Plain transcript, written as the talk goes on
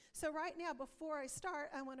So right now, before I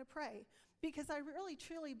start, I want to pray, because I really,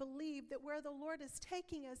 truly believe that where the Lord is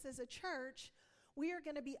taking us as a church, we are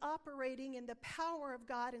going to be operating in the power of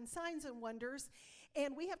God and signs and wonders,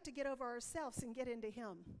 and we have to get over ourselves and get into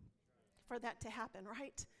Him for that to happen,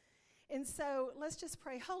 right? And so let's just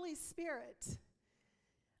pray. Holy Spirit,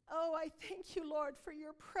 oh, I thank you, Lord, for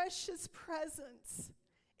your precious presence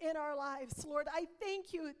in our lives. Lord, I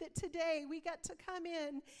thank you that today we got to come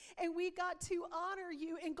in and we got to honor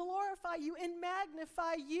you and glorify you and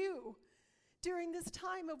magnify you during this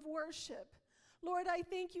time of worship. Lord, I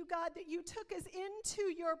thank you, God, that you took us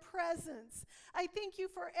into your presence. I thank you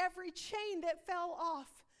for every chain that fell off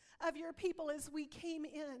of your people as we came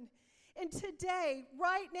in. And today,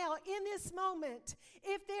 right now, in this moment,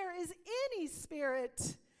 if there is any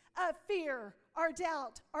spirit of fear or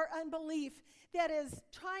doubt or unbelief that is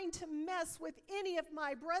trying to mess with any of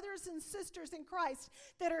my brothers and sisters in Christ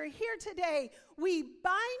that are here today, we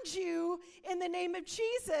bind you in the name of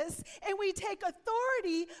Jesus, and we take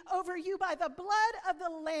authority over you by the blood of the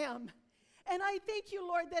Lamb. And I thank you,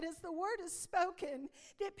 Lord, that as the word is spoken,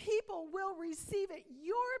 that people will receive it.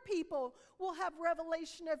 Your people will have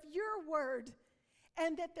revelation of your word,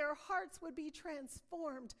 and that their hearts would be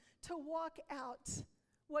transformed to walk out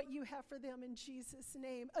what you have for them in Jesus'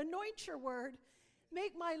 name. Anoint your word.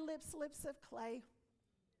 Make my lips lips of clay.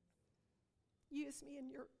 Use me in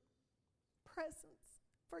your presence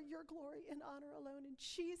for your glory and honor alone. In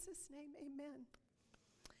Jesus' name, amen.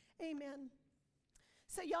 Amen.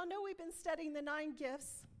 So y'all know we've been studying the 9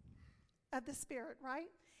 gifts of the Spirit, right?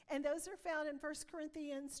 And those are found in 1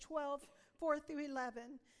 Corinthians 12, 4 through 11.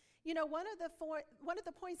 You know, one of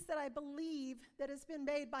the points that I believe that has been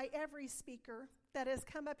made by every speaker that has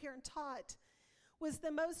come up here and taught was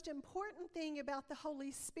the most important thing about the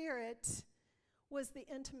Holy Spirit was the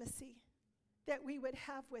intimacy that we would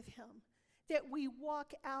have with him, that we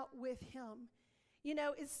walk out with him. You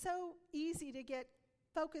know, it's so easy to get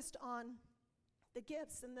focused on the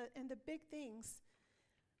gifts and the big things.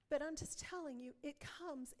 But I'm just telling you, it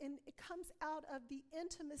comes out of the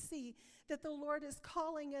intimacy that the Lord is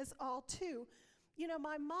calling us all to. You know,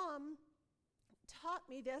 my mom taught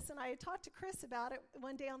me this, and I had talked to Chris about it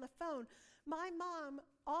one day on the phone. My mom,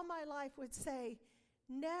 all my life, would say,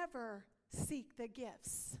 never seek the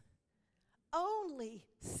gifts. Only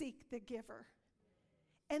seek the giver.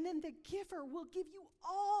 And then the giver will give you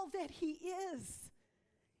all that he is.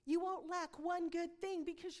 You won't lack one good thing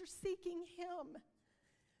because you're seeking him.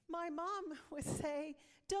 My mom would say,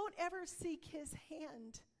 don't ever seek his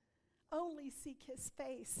hand. Only seek his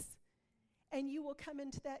face. And you will come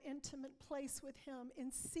into that intimate place with him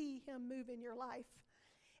and see him move in your life.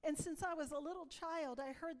 And since I was a little child,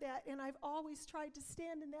 I heard that, and I've always tried to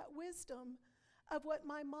stand in that wisdom of what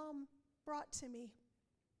my mom brought to me.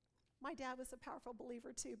 My dad was a powerful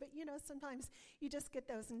believer too, but you know, sometimes you just get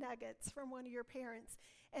those nuggets from one of your parents,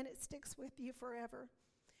 and it sticks with you forever.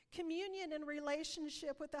 Communion and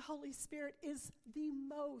relationship with the Holy Spirit is the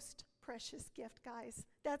most precious gift, guys.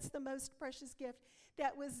 That's the most precious gift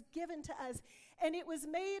that was given to us. And it was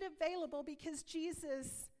made available because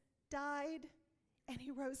Jesus died and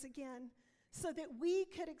he rose again so that we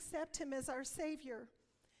could accept him as our Savior.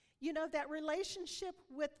 You know, that relationship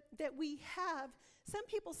that we have, some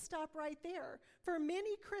people stop right there. For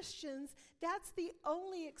many Christians, that's the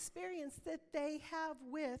only experience that they have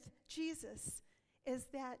with Jesus, is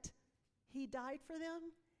that he died for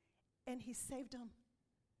them and he saved them.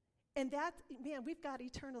 And that, man, we've got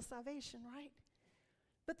eternal salvation, right?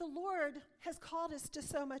 But the Lord has called us to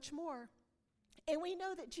so much more. And we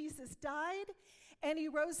know that Jesus died and he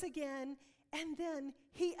rose again, and then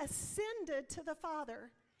he ascended to the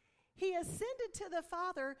Father. He ascended to the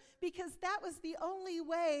Father because that was the only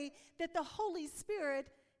way that the Holy Spirit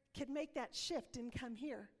could make that shift and come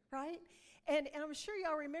here, right? And I'm sure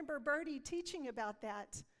y'all remember Bertie teaching about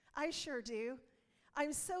that. I sure do.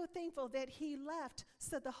 I'm so thankful that he left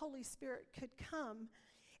so the Holy Spirit could come.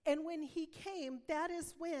 And when he came, that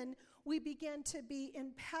is when we began to be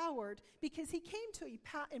empowered, because he came to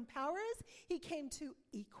empower us. He came to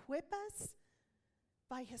equip us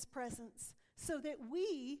by his presence so that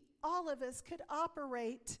we, all of us, could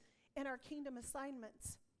operate in our kingdom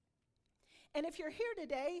assignments. And if you're here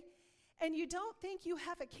today and you don't think you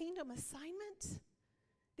have a kingdom assignment,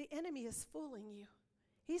 the enemy is fooling you.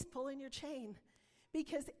 He's pulling your chain,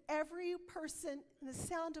 because every person in the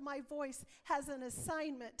sound of my voice has an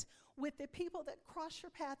assignment with the people that cross your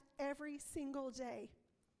path every single day.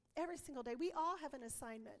 Every single day. We all have an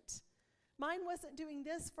assignment. Mine wasn't doing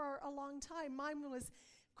this for a long time. Mine was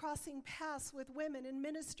crossing paths with women and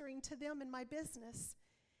ministering to them in my business.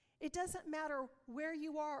 It doesn't matter where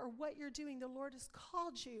you are or what you're doing. The Lord has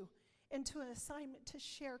called you into an assignment to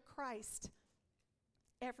share Christ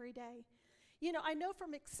every day. You know, I know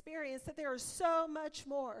from experience that there is so much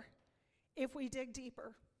more if we dig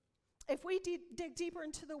deeper. If we dig deeper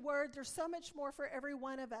into the Word, there's so much more for every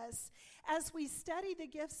one of us. As we study the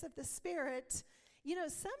gifts of the Spirit, you know,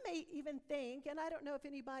 some may even think, and I don't know if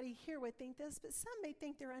anybody here would think this, but some may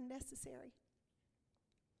think they're unnecessary.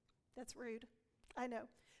 That's rude, I know.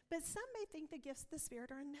 But some may think the gifts of the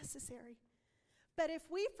Spirit are unnecessary. But if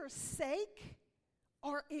we forsake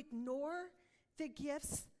or ignore the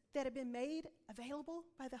gifts that have been made available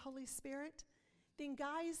by the Holy Spirit, then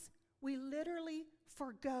guys, we literally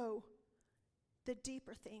forgo the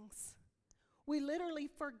deeper things. We literally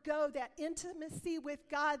forgo that intimacy with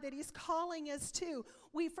God that He's calling us to.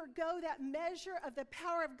 We forgo that measure of the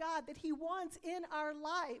power of God that He wants in our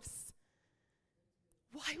lives.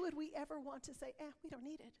 Why would we ever want to say, we don't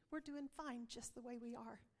need it. We're doing fine just the way we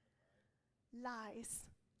are. Lies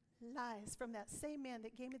from that same man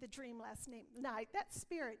that gave me the dream last night. That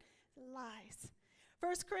spirit lies.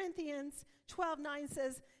 1 Corinthians 12:9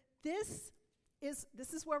 says, this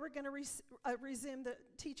is where we're going to resume the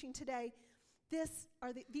teaching today. These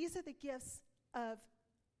are the gifts of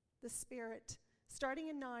the Spirit. Starting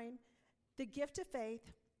in 9, the gift of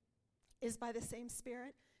faith is by the same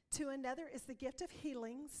Spirit. To another is the gift of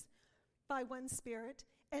healings by one Spirit.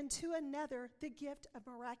 And to another, the gift of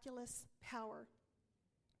miraculous power.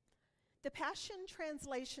 The Passion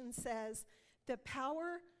Translation says, the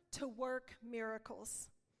power to work miracles.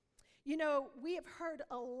 You know, we have heard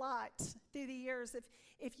a lot through the years.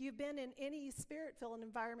 If you've been in any spirit-filled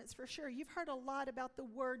environments, for sure, you've heard a lot about the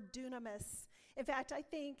word dunamis. In fact, I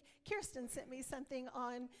think Kirsten sent me something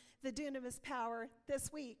on the dunamis power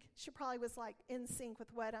this week. She probably was like in sync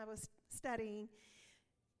with what I was studying.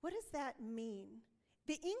 What does that mean?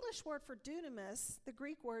 The English word for dunamis, the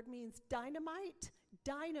Greek word, means dynamite,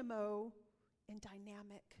 dynamo, and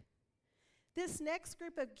dynamic. This next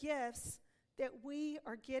group of gifts that we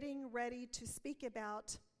are getting ready to speak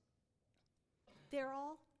about, they're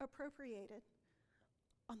all appropriated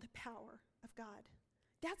on the power of God.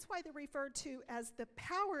 That's why they're referred to as the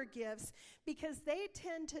power gifts, because they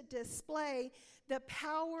tend to display the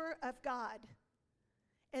power of God.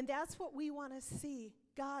 And that's what we want to see,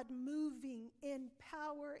 God moving in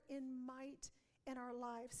power, in might in our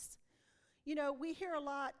lives. You know, we hear a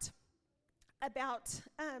lot about,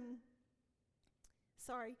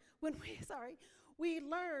 we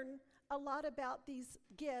learn a lot about these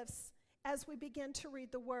gifts as we begin to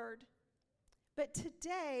read the Word. But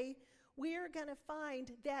today, we are going to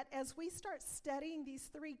find that as we start studying these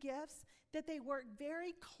three gifts, that they work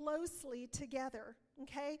very closely together,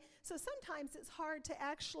 okay? So sometimes it's hard to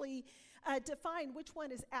actually define which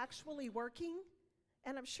one is actually working,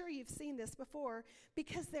 and I'm sure you've seen this before,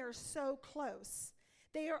 because they're so close.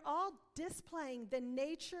 They are all displaying the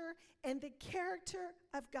nature and the character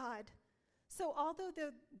of God. So although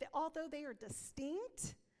they are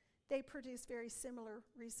distinct, they produce very similar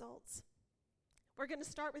results. We're going to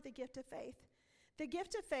start with the gift of faith. The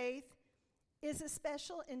gift of faith is a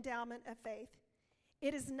special endowment of faith.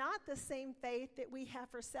 It is not the same faith that we have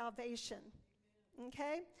for salvation,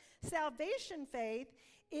 okay? Salvation faith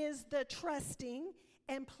is the trusting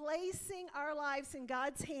and placing our lives in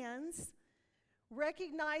God's hands,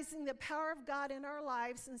 recognizing the power of God in our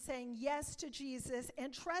lives and saying yes to Jesus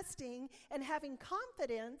and trusting and having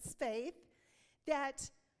confidence, faith,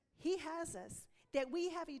 that He has us, that we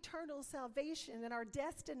have eternal salvation and our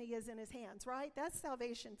destiny is in His hands, right? That's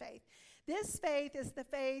salvation faith. This faith is the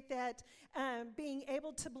faith that being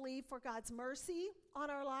able to believe for God's mercy on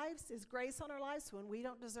our lives, His grace on our lives when we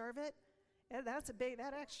don't deserve it.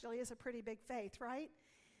 That actually is a pretty big faith, right?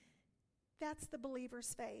 That's the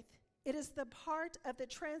believer's faith. It is the part of the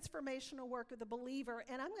transformational work of the believer.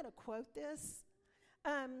 And I'm going to quote this.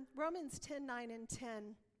 Romans 10:9 and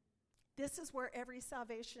 10. This is where every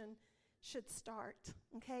salvation should start,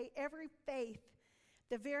 okay? Every faith,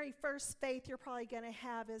 the very first faith you're probably going to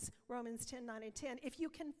have is Romans 10:9 and 10. If you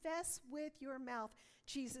confess with your mouth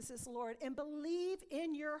Jesus is Lord and believe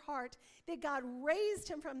in your heart that God raised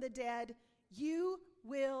Him from the dead, you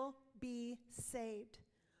will be saved.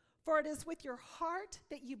 For it is with your heart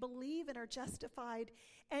that you believe and are justified,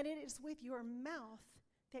 and it is with your mouth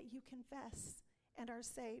that you confess and are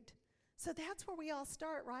saved. So that's where we all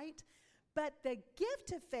start, right? But the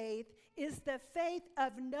gift of faith is the faith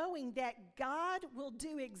of knowing that God will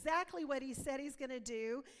do exactly what He said He's going to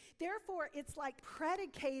do. Therefore, it's like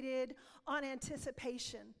predicated on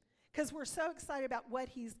anticipation because we're so excited about what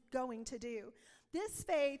He's going to do. This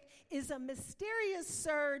faith is a mysterious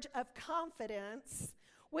surge of confidence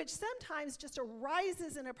which sometimes just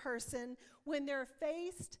arises in a person when they're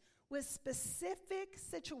faced with specific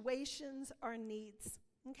situations or needs,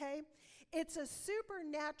 okay? It's a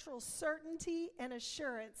supernatural certainty and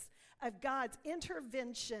assurance of God's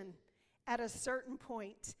intervention at a certain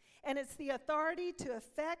point. And it's the authority to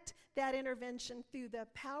effect that intervention through the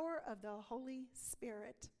power of the Holy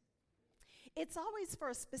Spirit. It's always for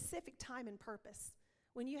a specific time and purpose.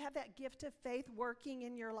 When you have that gift of faith working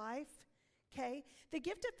in your life, okay, the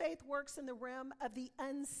gift of faith works in the realm of the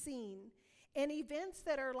unseen and events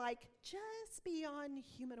that are like just beyond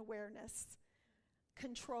human awareness,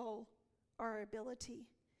 control, or ability.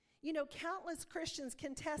 You know, countless Christians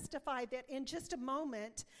can testify that in just a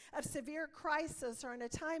moment of severe crisis or in a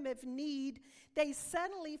time of need, they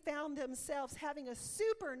suddenly found themselves having a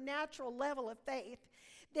supernatural level of faith.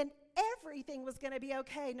 Then everything was going to be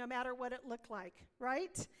okay no matter what it looked like,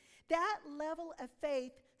 right? That level of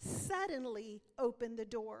faith suddenly opened the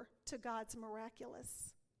door to God's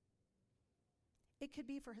miraculous. It could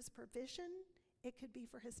be for his provision. It could be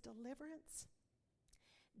for his deliverance.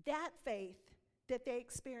 That faith that they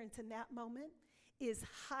experience in that moment is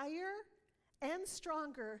higher and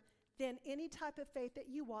stronger than any type of faith that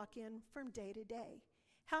you walk in from day to day.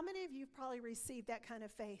 How many of you probably received that kind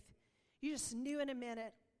of faith? You just knew in a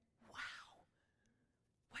minute, wow,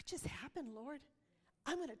 what just happened, Lord?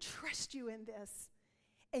 I'm going to trust you in this.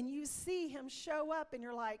 And you see him show up and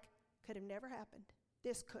you're like, could have never happened.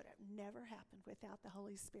 This could have never happened without the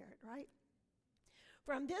Holy Spirit, right?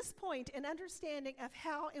 From this point, an understanding of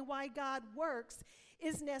how and why God works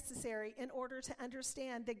is necessary in order to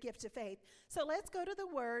understand the gift of faith. So let's go to the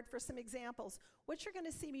Word for some examples. What you're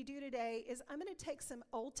going to see me do today is I'm going to take some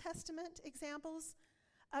Old Testament examples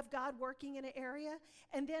of God working in an area,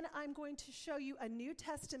 and then I'm going to show you a New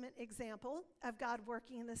Testament example of God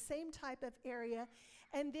working in the same type of area,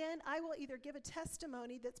 and then I will either give a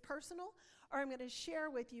testimony that's personal, or I'm going to share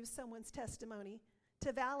with you someone's testimony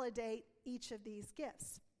to validate each of these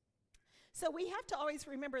gifts. So we have to always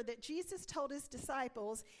remember that Jesus told his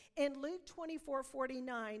disciples in Luke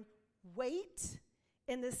 24:49, wait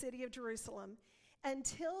in the city of Jerusalem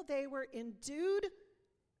until they were endued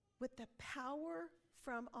with the power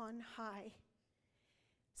from on high.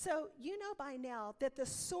 So you know by now that the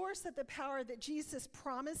source of the power that Jesus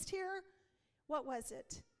promised here, what was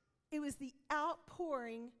it? It was the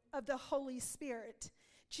outpouring of the Holy Spirit.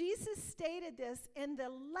 Jesus stated this in the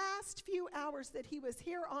last few hours that he was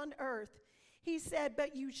here on earth. He said,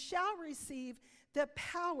 but you shall receive the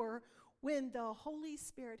power when the Holy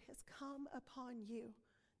Spirit has come upon you.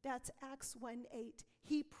 That's Acts 1:8.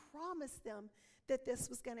 He promised them that this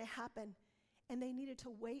was going to happen, and they needed to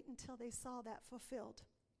wait until they saw that fulfilled.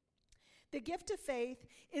 The gift of faith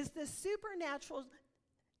is the supernatural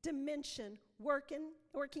dimension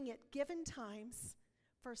working at given times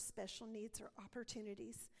for special needs or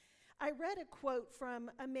opportunities. I read a quote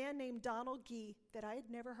from a man named Donald Gee that I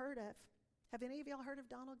had never heard of. Have any of y'all heard of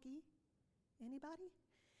Donald Gee? Anybody?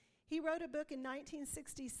 He wrote a book in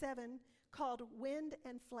 1967 called Wind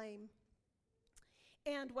and Flame.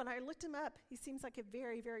 And when I looked him up, he seems like a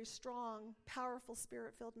very, very strong, powerful,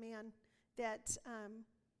 spirit-filled man that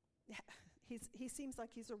he seems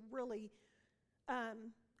like he's a really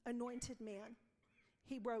anointed man.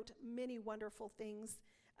 He wrote many wonderful things.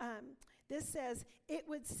 This says, it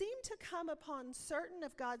would seem to come upon certain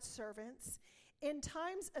of God's servants in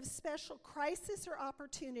times of special crisis or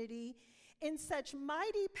opportunity in such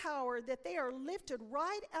mighty power that they are lifted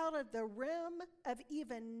right out of the realm of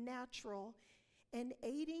even natural and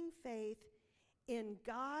aiding faith in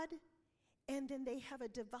God, and then they have a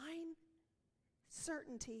divine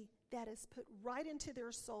certainty that is put right into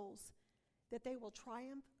their souls that they will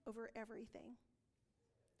triumph over everything.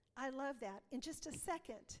 I love that. In just a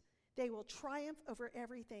second, they will triumph over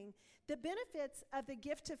everything. The benefits of the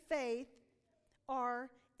gift of faith are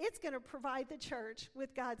it's going to provide the church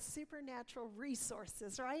with God's supernatural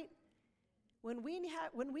resources, right? When we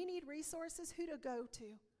need resources, who to go to?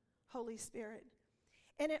 Holy Spirit.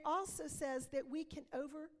 And it also says that we can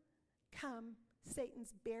overcome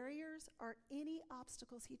Satan's barriers or any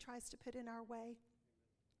obstacles he tries to put in our way.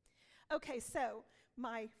 Okay, so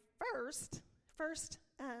my first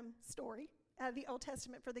story out of the Old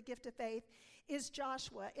Testament for the gift of faith is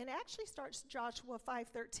Joshua. And it actually starts Joshua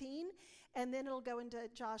 5:13, and then it'll go into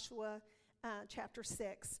Joshua chapter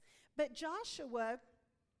 6. But Joshua,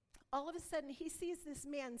 all of a sudden, he sees this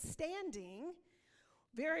man standing,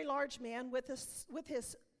 very large man, with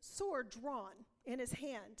his sword drawn in his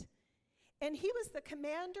hand. And he was the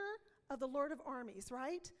commander of the Lord of armies,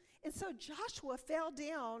 right? And so Joshua fell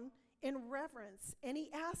down in reverence, and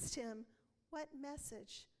he asked him, what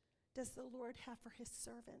message does the Lord have for his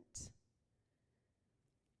servant?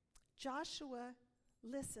 Joshua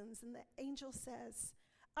listens, and the angel says,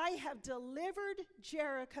 I have delivered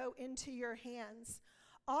Jericho into your hands.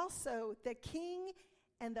 Also, the king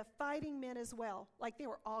and the fighting men as well. Like they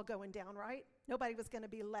were all going down, right? Nobody was going to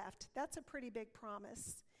be left. That's a pretty big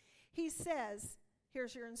promise. He says,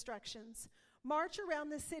 here's your instructions. March around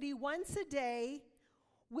the city once a day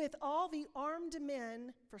with all the armed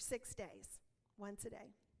men for 6 days. Once a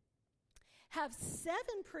day. Have 7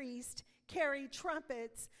 priests carry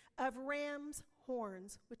trumpets of ram's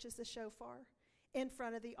horns, which is the shofar, in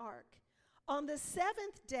front of the ark. On the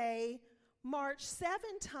 7th day, march 7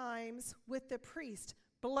 times with the priests,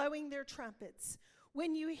 blowing their trumpets.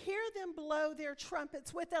 When you hear them blow their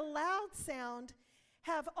trumpets with a loud sound,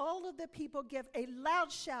 have all of the people give a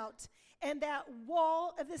loud shout, and that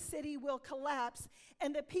wall of the city will collapse,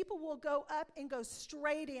 and the people will go up and go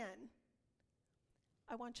straight in.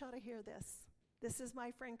 I want y'all to hear this. This is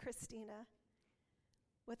my friend Christina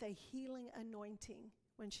with a healing anointing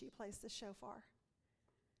when she plays the shofar.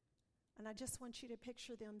 And I just want you to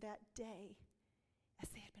picture them that day as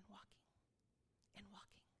they had been walking and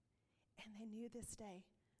walking. And they knew this day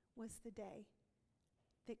was the day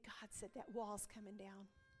that God said that wall's coming down.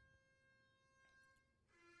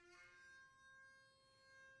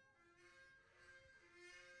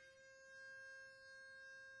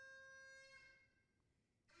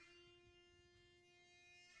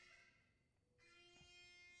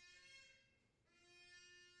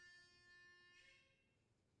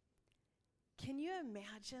 Can you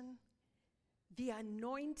imagine the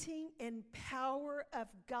anointing and power of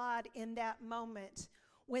God in that moment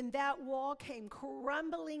when that wall came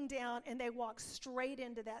crumbling down and they walked straight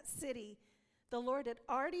into that city? The Lord had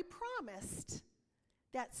already promised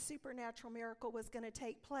that supernatural miracle was going to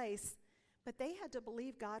take place, but they had to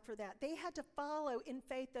believe God for that. They had to follow in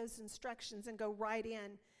faith those instructions and go right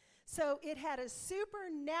in. So it had a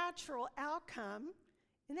supernatural outcome.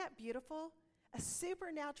 Isn't that beautiful? A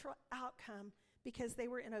supernatural outcome because they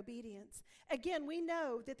were in obedience. Again, we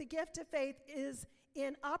know that the gift of faith is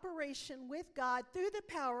in operation with God through the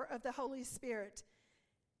power of the Holy Spirit.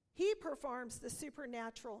 He performs the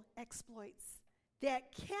supernatural exploits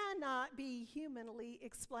that cannot be humanly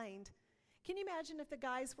explained. Can you imagine if the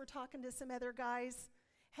guys were talking to some other guys?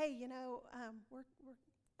 Hey,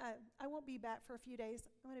 I won't be back for a few days.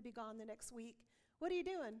 I'm going to be gone the next week. What are you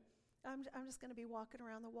doing? I'm just going to be walking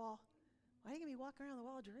around the wall. Why are you going to be walking around the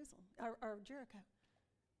wall of Jerusalem or Jericho?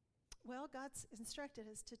 Well, God's instructed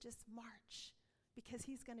us to just march because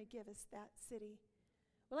he's going to give us that city.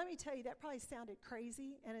 Well, let me tell you, that probably sounded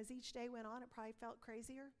crazy, and as each day went on, it probably felt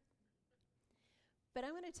crazier. But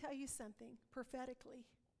I'm going to tell you something prophetically.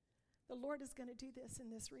 The Lord is going to do this in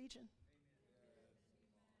this region.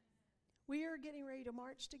 We are getting ready to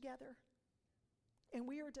march together, and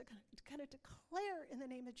we are going to declare in the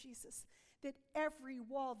name of Jesus that every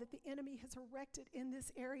wall that the enemy has erected in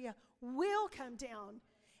this area will come down,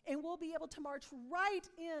 and we'll be able to march right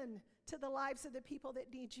in to the lives of the people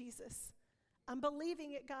that need Jesus. I'm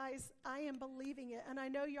believing it, guys. I am believing it, and I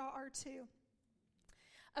know y'all are too.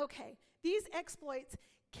 Okay, these exploits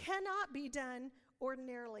cannot be done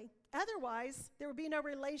ordinarily. Otherwise, there would be no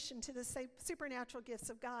relation to the supernatural gifts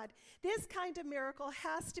of God. This kind of miracle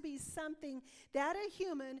has to be something that a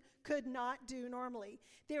human could not do normally.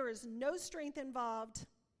 There is no strength involved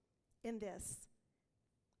in this.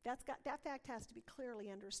 That fact has to be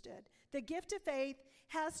clearly understood. The gift of faith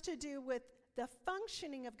has to do with the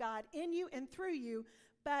functioning of God in you and through you,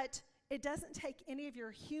 but it doesn't take any of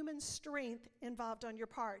your human strength involved on your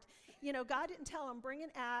part. You know, God didn't tell them, bring an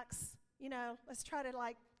axe, let's try to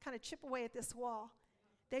kind of chip away at this wall.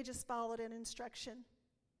 They just followed an instruction.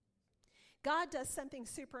 God does something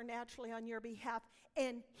supernaturally on your behalf,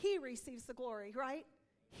 and he receives the glory, right?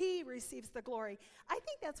 He receives the glory. I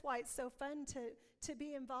think that's why it's so fun to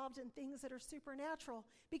be involved in things that are supernatural,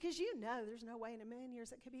 because there's no way in a million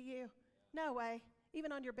years it could be you. No way,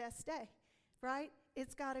 even on your best day, right?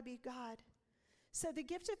 It's got to be God. So the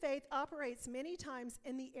gift of faith operates many times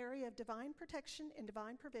in the area of divine protection and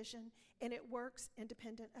divine provision, and it works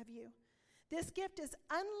independent of you. This gift is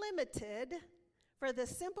unlimited for the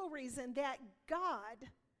simple reason that God,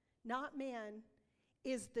 not man,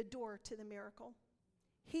 is the door to the miracle.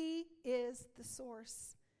 He is the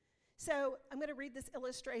source. So I'm going to read this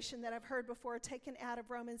illustration that I've heard before, taken out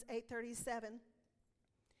of Romans 8:37.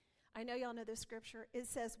 I know y'all know this scripture. It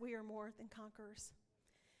says we are more than conquerors.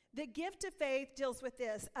 The gift of faith deals with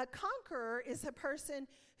this. A conqueror is a person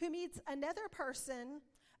who meets another person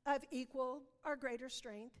of equal or greater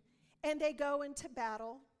strength, and they go into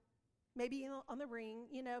battle maybe on the ring,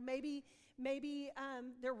 maybe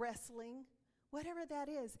they're wrestling, whatever that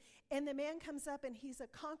is. And the man comes up and he's a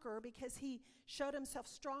conqueror because he showed himself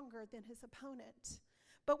stronger than his opponent.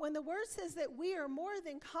 But when the word says that we are more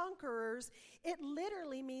than conquerors, it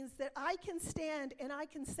literally means that I can stand and I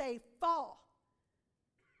can say, fall.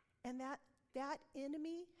 And that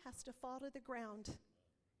enemy has to fall to the ground,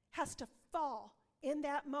 has to fall in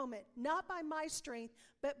that moment, not by my strength,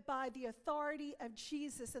 but by the authority of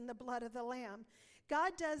Jesus and the blood of the Lamb.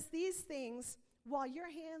 God does these things while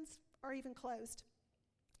your hands are even closed.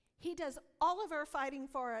 He does all of our fighting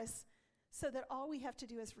for us so that all we have to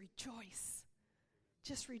do is rejoice.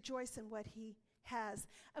 Just rejoice in what he has.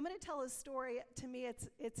 I'm going to tell a story. To me, it's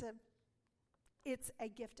a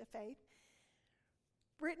gift of faith.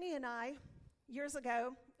 Brittany and I, years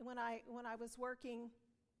ago, when I was working,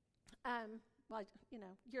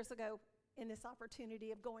 years ago in this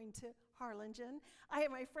opportunity of going to Harlingen, I had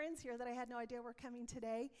my friends here that I had no idea were coming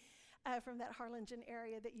today from that Harlingen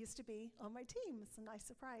area that used to be on my team. It's a nice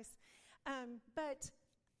surprise. But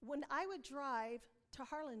when I would drive to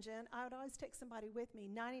Harlingen, I would always take somebody with me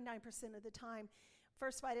 99% of the time.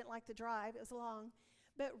 First, if I didn't like the drive, it was long.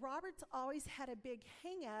 But Robert's always had a big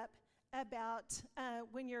hang-up about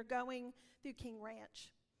when you're going through King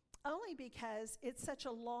Ranch, only because it's such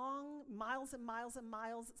a long, miles and miles and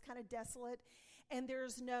miles. It's kind of desolate, and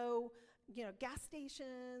there's no gas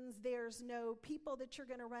stations. There's no people that you're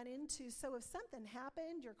going to run into. So if something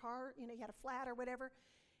happened, your car, you had a flat or whatever,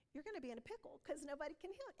 you're going to be in a pickle because nobody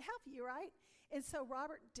can help you, right? And so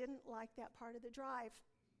Robert didn't like that part of the drive.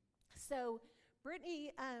 So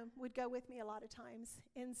Brittany would go with me a lot of times.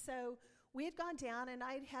 And so we had gone down, and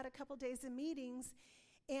I'd had a couple days of meetings,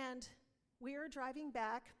 and we were driving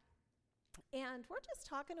back, and we're just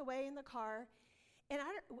talking away in the car, and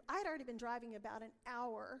I'd already been driving about an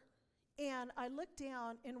hour, and I looked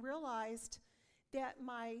down and realized that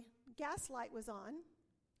my gas light was on,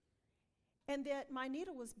 and that my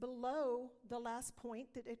needle was below the last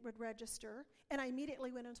point that it would register, and I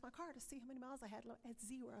immediately went into my car to see how many miles I had. At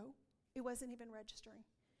 0. It wasn't even registering.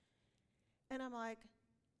 And I'm like,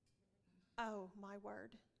 oh, my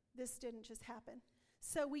word, this didn't just happen.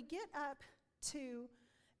 So we get up to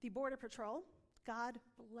the Border Patrol. God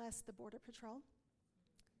bless the Border Patrol.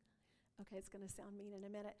 Okay, it's going to sound mean in a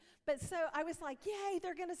minute. But so I was like, yay,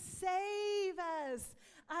 they're going to save us.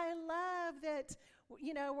 I love that,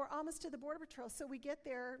 we're almost to the Border Patrol. So we get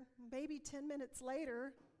there maybe 10 minutes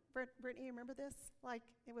later. Brittany, you remember this? Like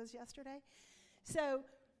it was yesterday? So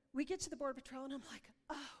we get to the Border Patrol, and I'm like,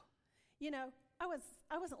 oh, I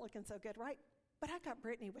wasn't looking so good, right? But I got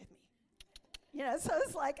Brittany with me. So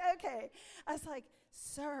it's like, okay. I was like,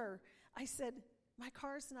 sir, I said, my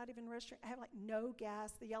car's not even registering. I have no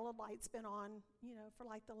gas. The yellow light's been on, for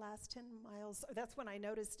the last 10 miles. That's when I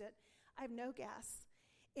noticed it. I have no gas.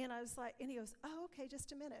 And I was like, and he goes, oh, okay,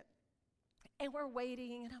 just a minute. And we're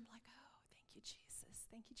waiting, and I'm like, oh, thank you, Jesus.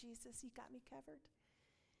 Thank you, Jesus. You got me covered.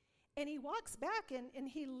 And he walks back, and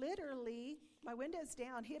he literally, my window's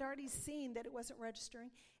down. He had already seen that it wasn't registering.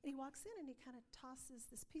 And he walks in, and he kind of tosses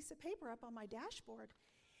this piece of paper up on my dashboard.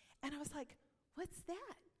 And I was like, what's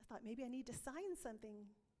that? I thought maybe I need to sign something.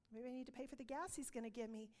 Maybe I need to pay for the gas he's going to give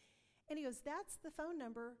me. And he goes, that's the phone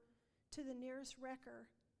number to the nearest wrecker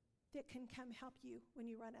that can come help you when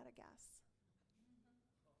you run out of gas.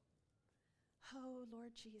 Oh,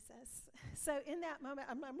 Lord Jesus. So in that moment,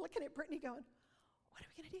 I'm looking at Brittany going, what are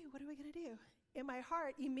we going to do? What are we going to do? And my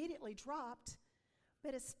heart immediately dropped.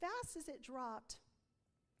 But as fast as it dropped,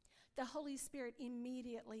 the Holy Spirit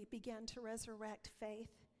immediately began to resurrect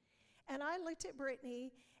faith. And I looked at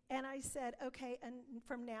Brittany, and I said, okay, and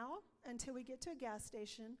from now until we get to a gas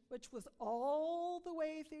station, which was all the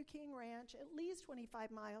way through King Ranch, at least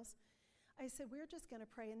 25 miles, I said, we're just going to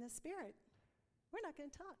pray in the Spirit. We're not going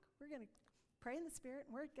to talk. We're going to pray in the Spirit,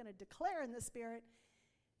 and we're going to declare in the Spirit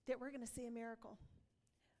that we're going to see a miracle.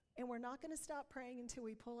 And we're not going to stop praying until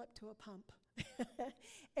we pull up to a pump.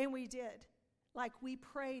 And we did. We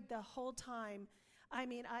prayed the whole time. I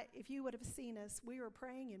mean, if you would have seen us, we were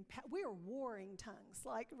praying we were warring tongues,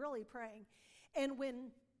 really praying. And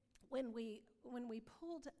when we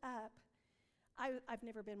pulled up, I've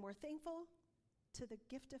never been more thankful to the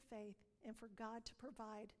gift of faith and for God to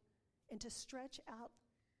provide and to stretch out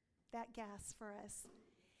that gas for us.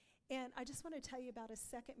 And I just want to tell you about a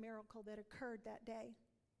second miracle that occurred that day.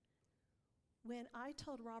 When I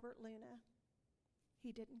told Robert Luna,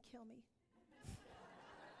 he didn't kill me.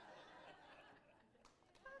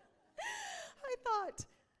 I thought,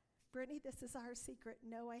 Brittany, this is our secret.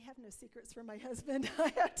 No, I have no secrets from my husband.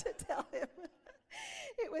 I have to tell him.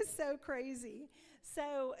 It was so crazy.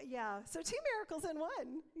 So 2 miracles in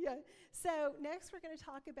one. Yeah. So next we're going to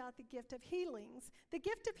talk about the gift of healings. The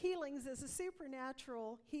gift of healings is a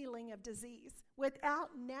supernatural healing of disease without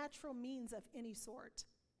natural means of any sort.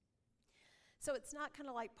 So it's not kind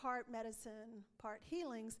of like part medicine, part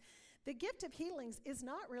healings. The gift of healings is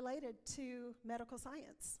not related to medical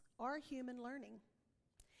science or human learning.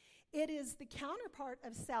 It is the counterpart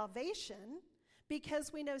of salvation,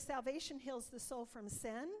 because we know salvation heals the soul from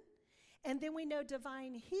sin, and then we know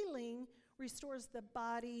divine healing restores the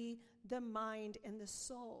body, the mind, and the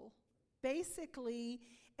soul. Basically,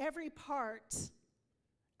 every part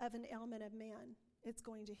of an ailment of man, it's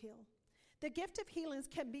going to heal. The gift of healings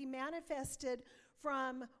can be manifested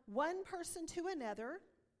from one person to another.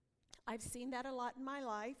 I've seen that a lot in my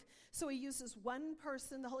life. So he uses one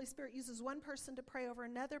person, the Holy Spirit uses one person to pray over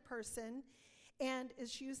another person, and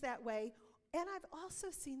it's used that way. And I've also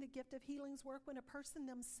seen the gift of healings work when a person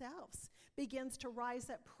themselves begins to rise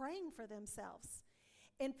up praying for themselves.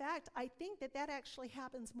 In fact, I think that actually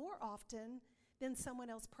happens more often than someone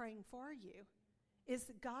else praying for you, is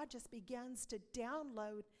that God just begins to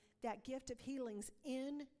download that gift of healings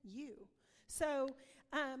in you. So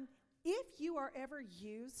if you are ever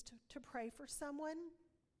used to pray for someone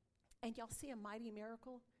and you'll see a mighty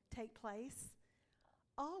miracle take place,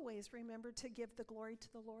 always remember to give the glory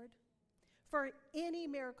to the Lord for any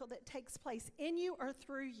miracle that takes place in you or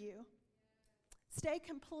through you. Stay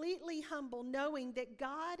completely humble, knowing that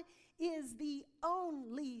God is the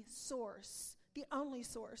only source, the only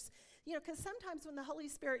source. You know, because sometimes when the Holy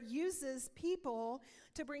Spirit uses people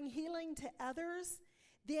to bring healing to others,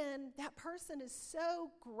 then that person is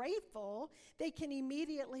so grateful, they can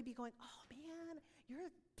immediately be going, oh man,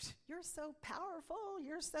 you're so powerful,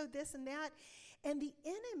 you're so this and that. And the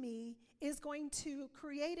enemy is going to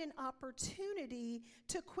create an opportunity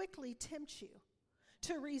to quickly tempt you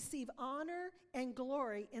to receive honor and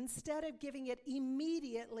glory instead of giving it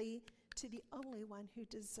immediately to the only one who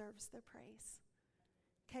deserves the praise.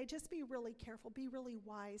 Okay, just be really careful, be really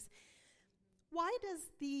wise. Why does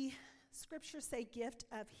the scripture say gift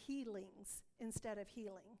of healings instead of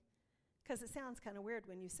healing? Because it sounds kind of weird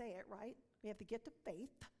when you say it, right? We have the gift of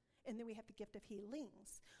faith, and then we have the gift of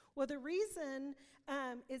healings. Well, the reason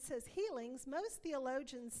it says healings, most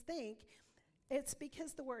theologians think it's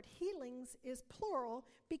because the word healings is plural,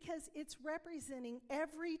 because it's representing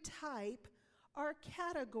every type or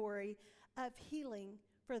category of healing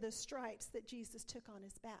for the stripes that Jesus took on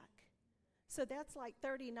his back. So that's like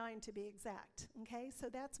 39 to be exact, okay? So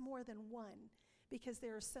that's more than one, because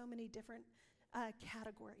there are so many different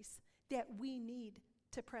categories that we need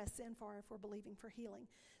to press in for if we're believing for healing.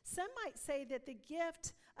 Some might say that the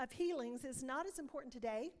gift of healings is not as important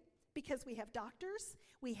today because we have doctors,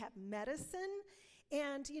 we have medicine,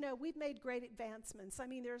 and, you know, we've made great advancements. I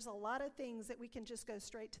mean, there's a lot of things that we can just go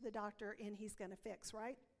straight to the doctor and he's going to fix,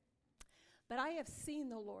 right? But I have seen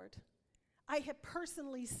the Lord. I have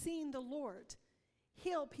personally seen the Lord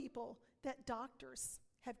heal people that doctors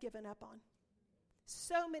have given up on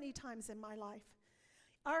so many times in my life.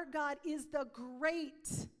 Our God is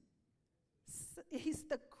He's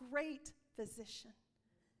the great physician.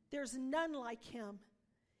 There's none like him.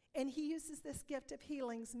 And he uses this gift of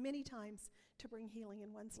healings many times to bring healing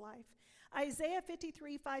in one's life. Isaiah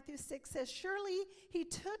 53, 5-6 says, surely he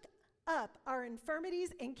took up our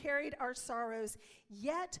infirmities and carried our sorrows,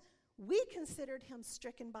 yet we considered him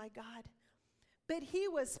stricken by God. But he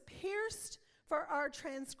was pierced for our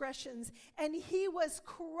transgressions, and he was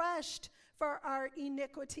crushed for our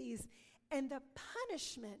iniquities. And the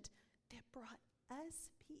punishment that brought us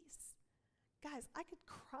peace. Guys, I could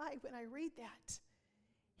cry when I read that.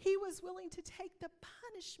 He was willing to take the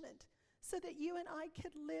punishment so that you and I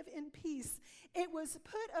could live in peace. It was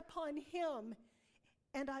put upon him.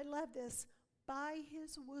 And I love this. By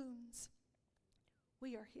his wounds,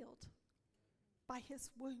 we are healed. By his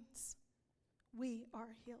wounds, we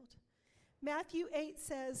are healed. Matthew 8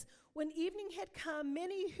 says, when evening had come,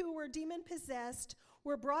 many who were demon-possessed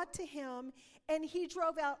were brought to him, and he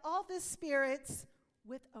drove out all the spirits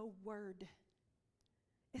with a word.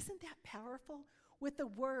 Isn't that powerful? With a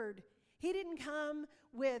word. He didn't come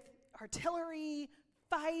with artillery,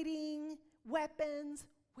 fighting, weapons.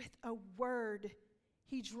 With a word,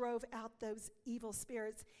 he drove out those evil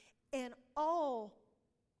spirits, and all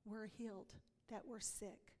were healed that were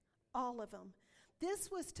sick. All of them.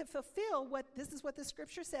 This was to fulfill this is what the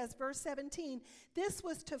scripture says, verse 17. This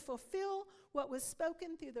was to fulfill what was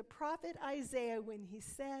spoken through the prophet Isaiah when he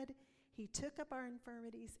said, he took up our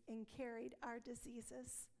infirmities and carried our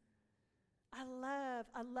diseases. I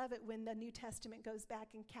love it when the New Testament goes back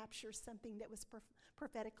and captures something that was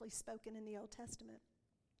prophetically spoken in the Old Testament.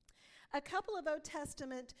 A couple of Old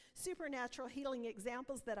Testament supernatural healing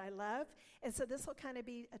examples that I love. And so this will kind of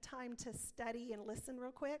be a time to study and listen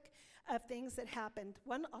real quick of things that happened.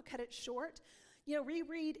 One, I'll cut it short.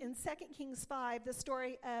 Reread in 2 Kings 5 the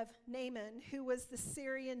story of Naaman, who was the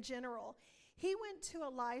Syrian general. He went to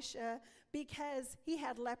Elisha because he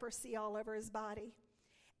had leprosy all over his body.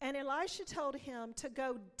 And Elisha told him to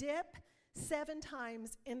go dip 7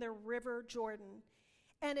 times in the river Jordan.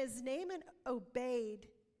 And as Naaman obeyed,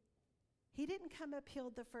 he didn't come up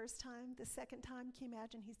healed the first time, the second time. Can you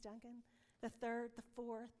imagine? He's Duncan. The third, the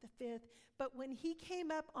fourth, the fifth. But when he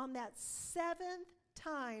came up on that 7th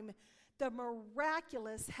time, the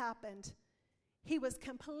miraculous happened. He was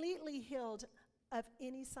completely healed of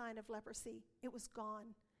any sign of leprosy. It was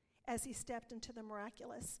gone as he stepped into the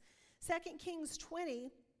miraculous. 2 Kings 20,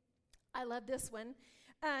 I love this one.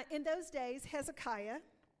 In those days, Hezekiah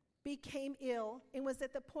became ill and was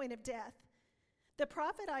at the point of death. The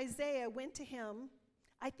prophet Isaiah went to him.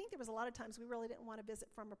 I think there was a lot of times we really didn't want to visit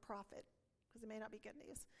from a prophet because it may not be good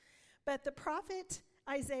news. But the prophet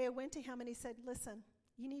Isaiah went to him and he said, listen,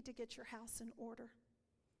 you need to get your house in order.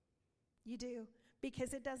 You do,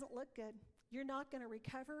 because it doesn't look good. You're not going to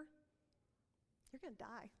recover. You're going to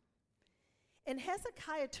die. And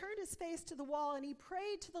Hezekiah turned his face to the wall and he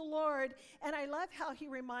prayed to the Lord. And I love how he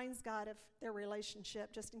reminds God of their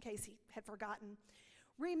relationship, just in case he had forgotten.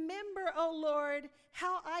 Remember, O Lord,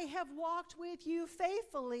 how I have walked with you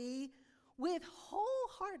faithfully with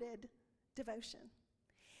wholehearted devotion.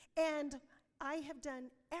 And I have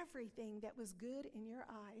done everything that was good in your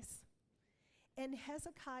eyes. And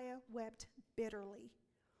Hezekiah wept bitterly.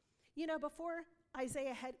 Before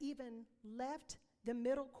Isaiah had even left the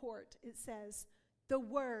middle court, it says, the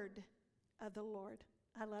word of the Lord.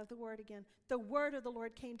 I love the word again. The word of the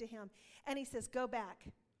Lord came to him. And he says, go back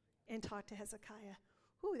and talk to Hezekiah.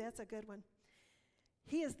 Ooh, that's a good one.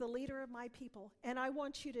 He is the leader of my people. And I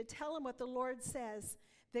want you to tell him what the Lord says.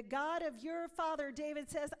 The God of your father David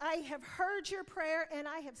says, I have heard your prayer and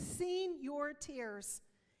I have seen your tears.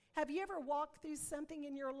 Have you ever walked through something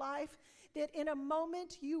in your life that in a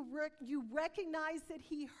moment you recognize that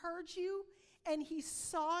he heard you and he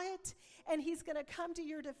saw it and he's going to come to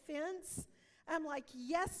your defense? I'm like,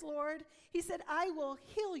 yes, Lord. He said, I will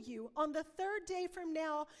heal you. On the 3rd day from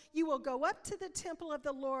now, you will go up to the temple of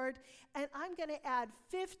the Lord, and I'm going to add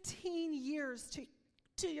 15 years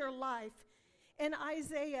to your life. And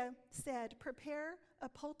Isaiah said, prepare a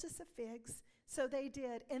poultice of figs. So they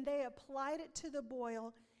did, and they applied it to the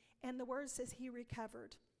boil, and the word says he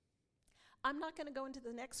recovered. I'm not going to go into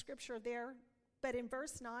the next scripture there, but in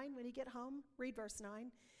verse 9, when you get home, read verse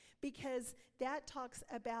 9. Because that talks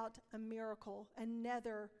about a miracle,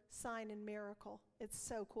 another sign and miracle. It's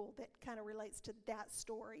so cool. That kind of relates to that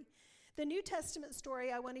story. The New Testament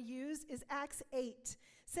story I want to use is Acts 8.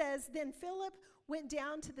 Says, then Philip went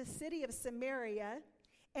down to the city of Samaria,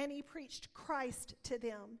 and he preached Christ to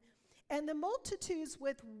them. And the multitudes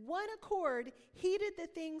with one accord heeded the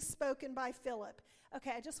things spoken by Philip.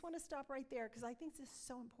 Okay, I just want to stop right there because I think this is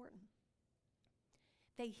so important.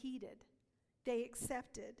 They heeded. They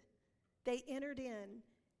accepted. They entered in.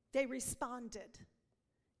 They responded.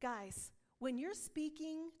 Guys, when you're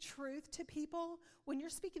speaking truth to people, when you're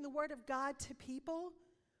speaking the word of God to people,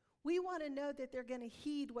 we want to know that they're going to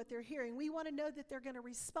heed what they're hearing. We want to know that they're going to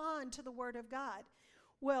respond to the word of God.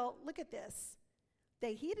 Well, look at this.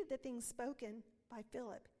 They heeded the things spoken by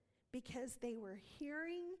Philip because they were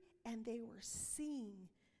hearing and they were seeing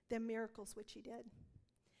the miracles which he did.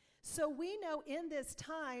 So we know in this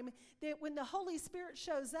time that when the Holy Spirit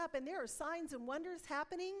shows up and there are signs and wonders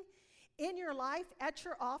happening in your life, at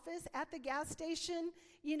your office, at the gas station,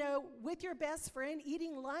 with your best friend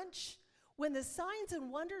eating lunch, when the signs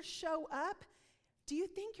and wonders show up, do you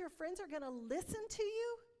think your friends are going to listen to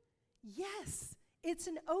you? Yes, it's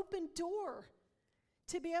an open door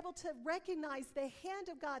to be able to recognize the hand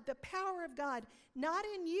of God, the power of God, not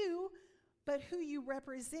in you, but who you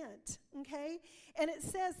represent, okay? And it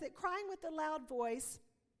says that crying with a loud voice,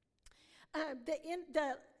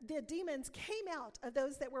 the demons came out of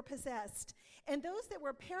those that were possessed, and those that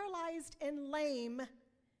were paralyzed and lame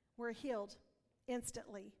were healed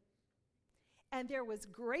instantly. And there was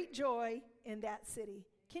great joy in that city.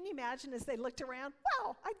 Can you imagine as they looked around?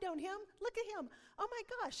 Wow, I've known him. Look at him. Oh my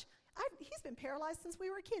gosh, he's been paralyzed since we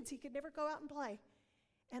were kids. He could never go out and play.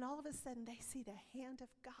 And all of a sudden they see the hand of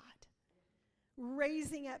God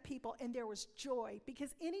raising up people, and there was joy,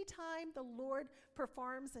 because anytime the Lord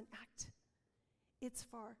performs an act, it's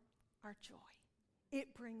for our joy.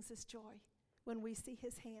 It brings us joy when we see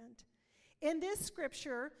his hand. In this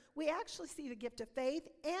scripture, we actually see the gift of faith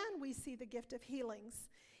and we see the gift of healings.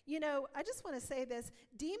 You know, I just want to say this.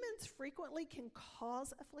 Demons frequently can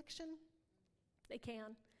cause affliction. They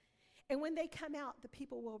can. And when they come out, the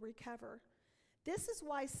people will recover. This is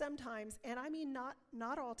why sometimes, and I mean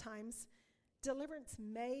not all times, deliverance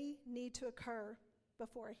may need to occur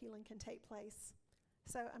before a healing can take place.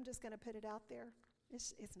 So I'm just going to put it out there.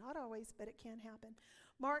 It's not always, but it can happen.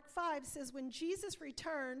 Mark 5 says, when Jesus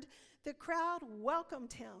returned, the crowd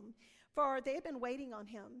welcomed him, for they had been waiting on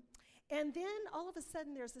him. And then all of a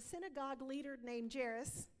sudden there's a synagogue leader named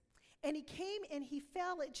Jairus, and he came and he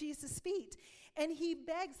fell at Jesus' feet. And he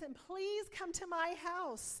begs him, please come to my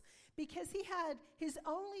house, because he had his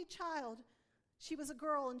only child. She was a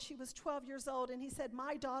girl and she was 12 years old. And he said,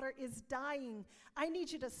 my daughter is dying. I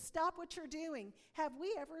need you to stop what you're doing. Have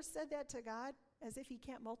we ever said that to God as if he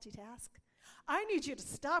can't multitask? I need you to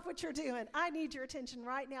stop what you're doing. I need your attention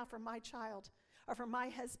right now for my child, or for my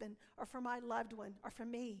husband, or for my loved one, or for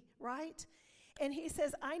me, right? And he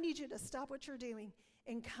says, I need you to stop what you're doing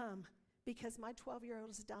and come, because my 12-year-old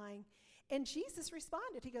is dying. And Jesus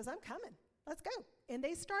responded. He goes, I'm coming. Let's go. And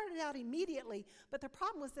they started out immediately, but the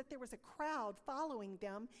problem was that there was a crowd following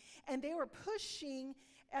them, and they were pushing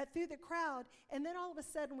through the crowd. And then all of a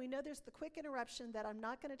sudden, we know there's the quick interruption that I'm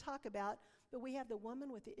not going to talk about, but we have the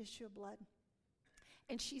woman with the issue of blood.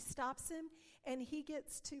 And she stops him, and he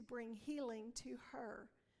gets to bring healing to her.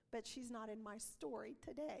 But she's not in my story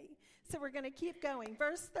today. So we're going to keep going.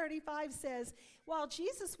 Verse 35 says, while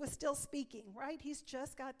Jesus was still speaking, right? He's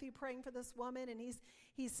just got through praying for this woman, and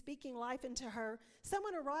he's speaking life into her.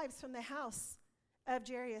 Someone arrives from the house of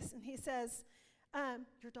Jairus, and he says,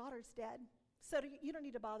 your daughter's dead. So you don't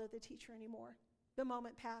need to bother the teacher anymore. The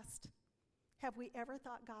moment passed. Have we ever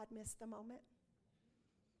thought God missed the moment?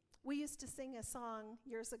 We used to sing a song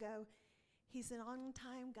years ago. He's an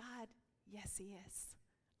on-time God. Yes, he is.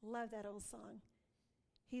 Love that old song.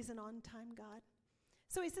 He's an on-time God.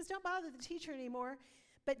 So he says, don't bother the teacher anymore.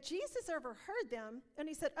 But Jesus overheard them, and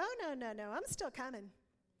he said, oh, no, I'm still coming.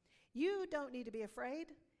 You don't need to be afraid.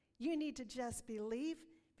 You need to just believe,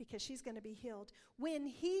 because she's going to be healed. When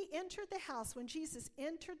he entered the house, when Jesus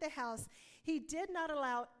entered the house, he did not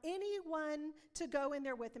allow anyone to go in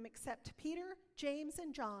there with him except Peter, James,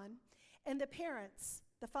 and John, and the parents,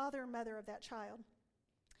 the father and mother of that child.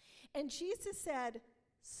 And Jesus said,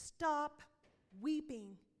 stop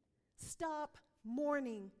weeping. Stop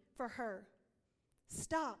mourning for her.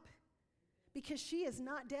 Stop. Because she is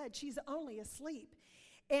not dead. She's only asleep.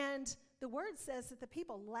 And the word says that the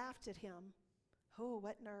people laughed at him. Oh,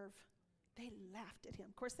 what nerve. They laughed at him.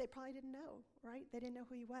 Of course, they probably didn't know, right? They didn't know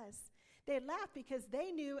who he was. They laughed because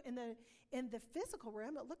they knew in the physical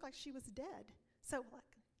realm it looked like she was dead. So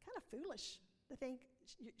kind of foolish to think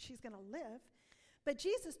she's going to live. But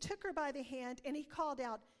Jesus took her by the hand, and he called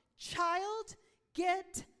out, child,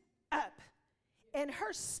 get up. And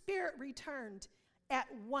her spirit returned at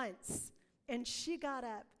once, and she got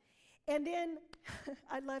up. And then,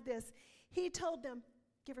 I love this, he told them,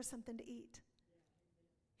 give her something to eat.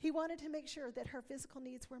 He wanted to make sure that her physical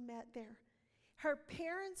needs were met there. Her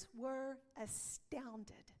parents were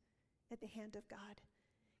astounded at the hand of God.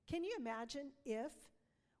 Can you imagine if,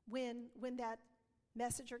 when that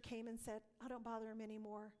messenger came and said, I don't bother him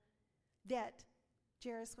anymore, that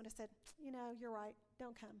Jairus would have said, you're right,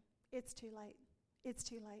 don't come. It's too late. It's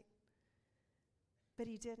too late. But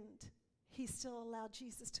he didn't. He still allowed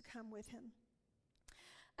Jesus to come with him.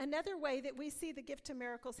 Another way that we see the gift of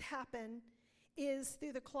miracles happen is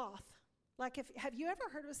through the cloth. Have you ever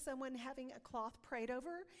heard of someone having a cloth prayed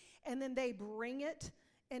over, and then they bring it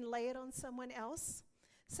and lay it on someone else?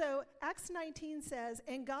 So Acts 19 says,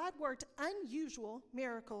 and God worked unusual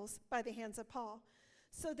miracles by the hands of Paul,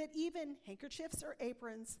 so that even handkerchiefs or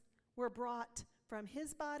aprons were brought from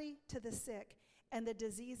his body to the sick, and the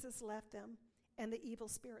diseases left them, and the evil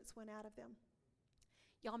spirits went out of them.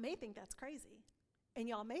 Y'all may think that's crazy, and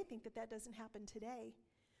y'all may think that doesn't happen today.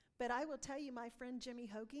 But I will tell you, my friend Jimmy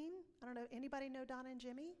Hoageen, I don't know, anybody know Donna and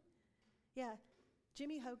Jimmy? Yeah,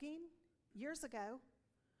 Jimmy Hoageen, years ago,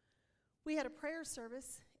 we had a prayer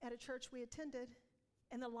service at a church we attended,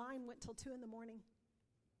 and the line went till 2 in the morning.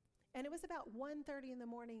 And it was about 1:30 in the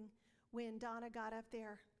morning when Donna got up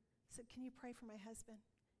there, said, can you pray for my husband?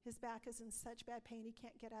 His back is in such bad pain, he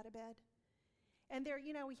can't get out of bed. And there,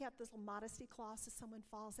 we have this little modesty cloth so someone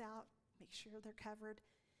falls out, make sure they're covered.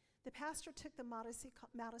 The pastor took the modesty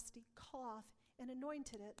cloth and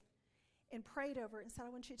anointed it and prayed over it and said, I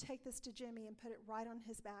want you to take this to Jimmy and put it right on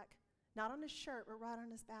his back. Not on his shirt, but right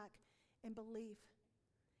on his back, and believe.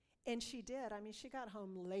 And she did. She got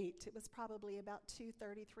home late. It was probably about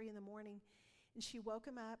 2:33 in the morning. And she woke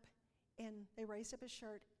him up, and they raised up his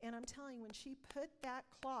shirt. And I'm telling you, when she put that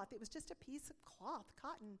cloth, it was just a piece of cloth,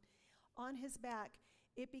 cotton, on his back,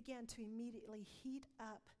 it began to immediately heat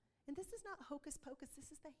up. And this is not hocus pocus.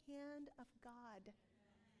 This is the hand of God.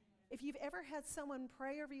 If you've ever had someone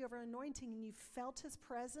pray over you over anointing and you felt his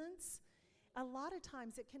presence, a lot of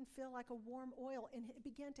times it can feel like a warm oil, and it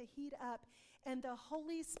began to heat up. And the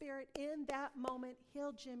Holy Spirit in that moment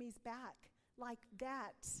healed Jimmy's back like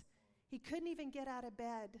that. He couldn't even get out of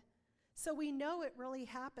bed. So we know it really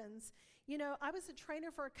happens. You know, I was a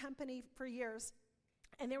trainer for a company for years,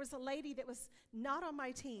 and there was a lady that was not on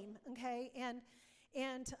my team, okay,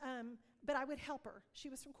 but I would help her. She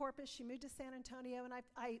was from Corpus. She moved to San Antonio, and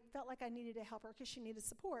I felt like I needed to help her because she needed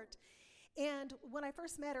support. And when I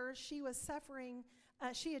first met her, she was suffering.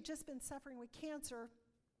 She had just been suffering with cancer,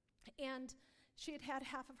 and she had had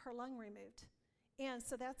half of her lung removed. And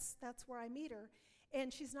so that's where I meet her.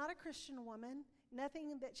 And she's not a Christian woman.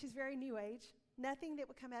 She's very New Age. Nothing that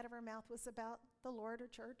would come out of her mouth was about the Lord or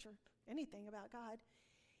church or anything about God.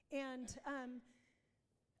 And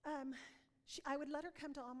I would let her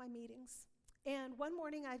come to all my meetings. And one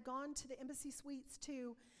morning I'd gone to the embassy suites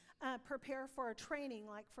to prepare for a training,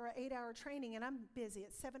 like for an 8-hour training, and I'm busy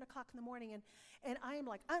at 7 o'clock in the morning, and I am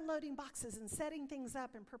like unloading boxes and setting things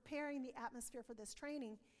up and preparing the atmosphere for this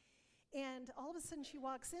training. And all of a sudden she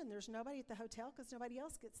walks in. There's nobody at the hotel because nobody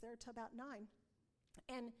else gets there till about 9.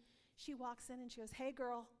 And she walks in and she goes, "Hey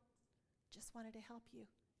girl, just wanted to help you."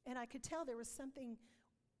 And I could tell there was something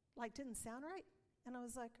like didn't sound right. And I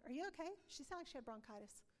was like, "Are you okay?" She sounded like she had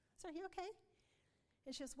bronchitis. So, "Are you okay?"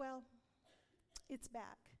 And she goes, "Well, it's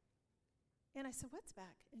back." And I said, "What's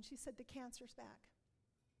back?" And she said, "The cancer's back."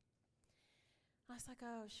 I was like,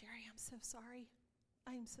 "Oh, Sherry, I'm so sorry.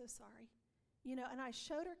 I am so sorry." You know, and I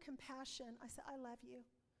showed her compassion. I said, "I love you."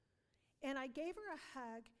 And I gave her a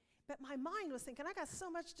hug, but my mind was thinking, I got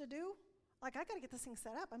so much to do. Like, I got to get this thing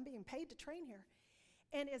set up. I'm being paid to train here.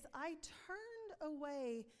 And as I turned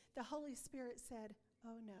away, the Holy Spirit said,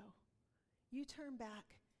 "Oh no, you turn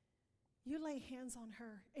back. You lay hands on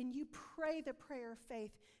her and you pray the prayer of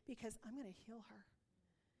faith because I'm going to heal her."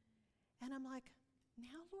 And I'm like,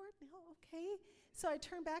 "Now, Lord, now, okay." So I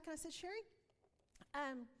turned back and I said, "Sherry,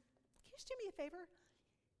 can you just do me a favor?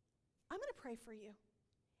 I'm going to pray for you.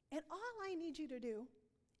 And all I need you to do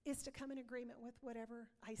is to come in agreement with whatever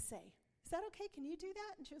I say. Is that okay? Can you do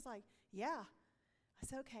that?" And she was like, "Yeah." I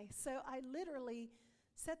said, "Okay." So I literally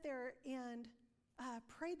sat there and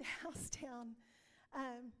prayed the house down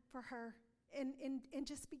for her and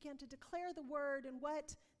just began to declare the word and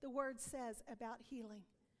what the word says about healing.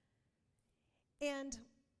 And,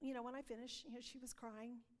 you know, when I finished, you know, she was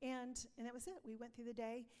crying, and that was it. We went through the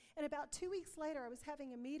day. And about 2 weeks later, I was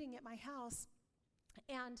having a meeting at my house,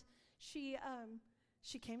 and she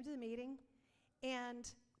came to the meeting,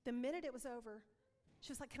 and the minute it was over,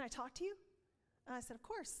 she was like, "Can I talk to you?" And I said, "Of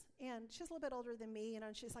course." And she's a little bit older than me, you know,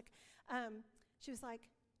 and she was like,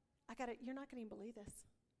 "You're not going to believe this."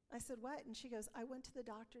 I said, "What?" And she goes, "I went to the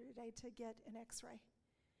doctor today to get an x-ray."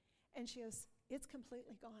 And she goes, "It's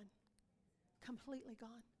completely gone. Completely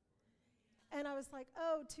gone." And I was like,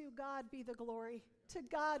 "Oh, to God be the glory. To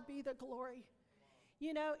God be the glory."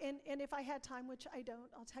 You know, and if I had time, which I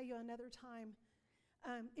don't, I'll tell you another time,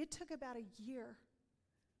 it took about a year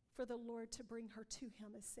for the Lord to bring her to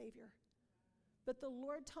him as Savior. But the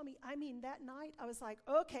Lord told me, that night, I was like,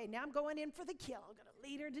 "Okay, now I'm going in for the kill. I'm going to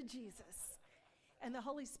lead her to Jesus." And the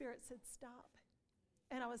Holy Spirit said, "Stop."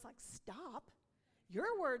 And I was like, "Stop?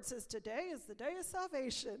 Your word says today is the day of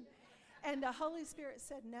salvation." And the Holy Spirit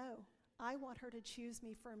said, "No, I want her to choose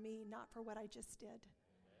me for me, not for what I just did."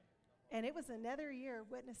 And it was another year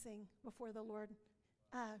witnessing before the Lord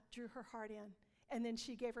drew her heart in. And then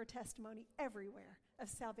she gave her testimony everywhere of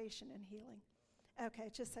salvation and healing. Okay,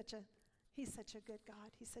 it's just he's such a good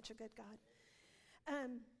God. He's such a good God.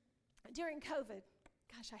 During COVID,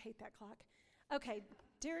 gosh, I hate that clock. Okay,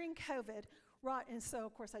 during COVID, and so,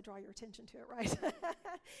 of course, I draw your attention to it, right?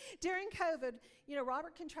 During COVID, you know,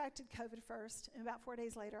 Robert contracted COVID first, and about 4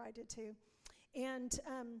 days later, I did too. And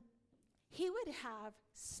he would have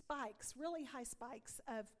spikes, really high spikes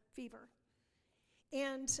of fever.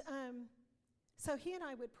 And so he and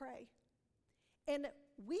I would pray. And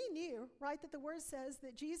we knew, right, that the word says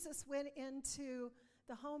that Jesus went into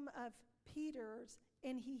the home of Peter's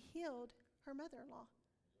and he healed her mother-in-law,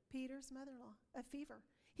 Peter's mother-in-law, of fever.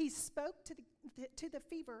 He spoke to the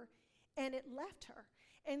fever and it left her.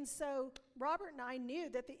 And so Robert and I knew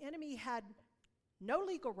that the enemy had no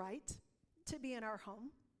legal right to be in our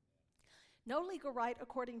home, no legal right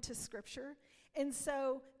according to Scripture. And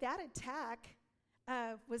so that attack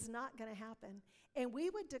was not going to happen. And we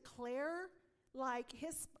would declare Like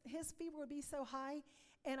his fever would be so high,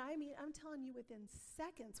 and I mean, I'm telling you, within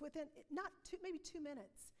seconds, within maybe 2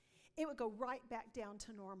 minutes, it would go right back down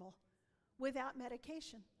to normal without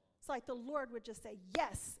medication. It's like the Lord would just say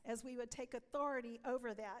yes, as we would take authority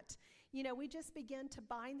over that. You know, we just begin to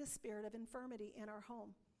bind the spirit of infirmity in our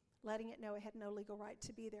home, letting it know it had no legal right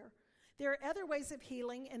to be there. There are other ways of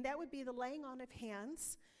healing, and that would be the laying on of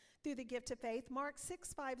hands through the gift of faith. Mark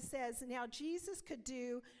 6:5 says, now Jesus could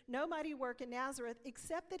do no mighty work in Nazareth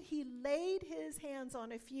except that he laid his hands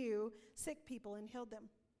on a few sick people and healed them.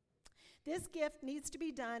 This gift needs to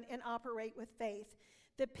be done and operate with faith.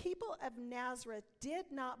 The people of Nazareth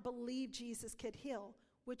did not believe Jesus could heal,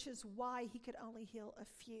 which is why he could only heal a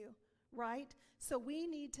few, right? So we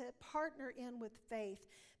need to partner in with faith.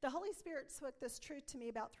 The Holy Spirit spoke this truth to me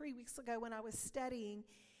about 3 weeks ago when I was studying,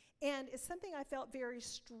 and it's something I felt very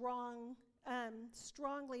strongly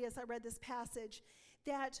as I read this passage,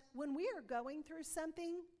 that when we are going through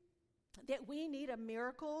something, that we need a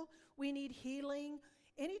miracle, we need healing,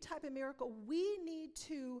 any type of miracle, we need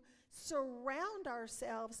to surround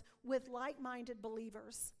ourselves with like-minded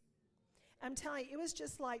believers. I'm telling you, it was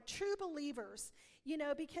just like true believers, you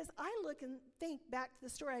know, because I look and think back to the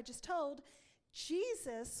story I just told.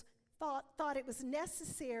 Jesus thought it was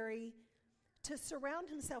necessary to surround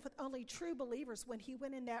himself with only true believers when he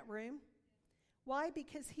went in that room. Why?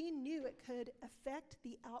 Because he knew it could affect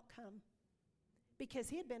the outcome. Because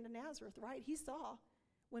he had been to Nazareth, right? He saw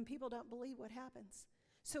when people don't believe what happens.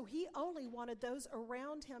 So he only wanted those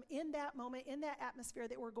around him in that moment, in that atmosphere,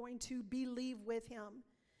 that were going to believe with him.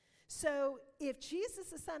 So if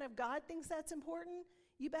Jesus, the Son of God, thinks that's important,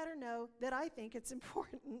 you better know that I think it's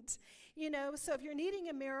important. You know, so if you're needing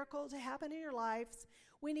a miracle to happen in your lives,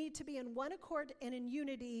 we need to be in one accord and in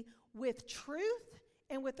unity with truth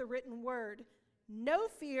and with the written word. No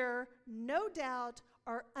fear, no doubt,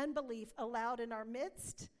 or unbelief allowed in our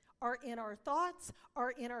midst, or in our thoughts,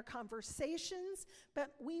 or in our conversations,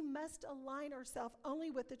 but we must align ourselves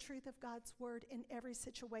only with the truth of God's word in every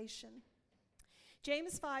situation.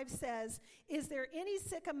 James 5 says, is there any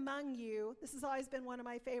sick among you? This has always been one of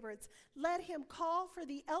my favorites. Let him call for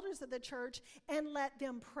the elders of the church and let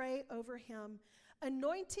them pray over him,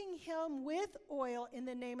 anointing him with oil in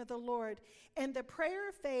the name of the Lord. And the prayer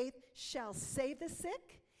of faith shall save the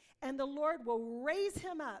sick, and the Lord will raise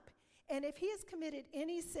him up. And if he has committed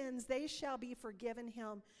any sins, they shall be forgiven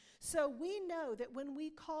him. So we know that when we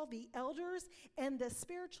call the elders and the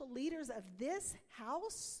spiritual leaders of this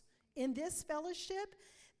house, in this fellowship,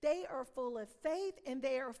 they are full of faith and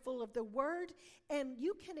they are full of the word. And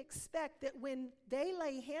you can expect that when they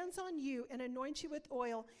lay hands on you and anoint you with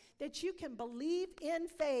oil, that you can believe in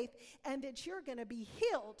faith and that you're going to be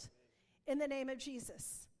healed in the name of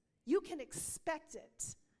Jesus. You can expect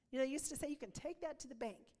it. You know, they used to say you can take that to the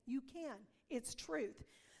bank. You can. It's truth.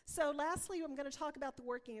 So lastly, I'm going to talk about the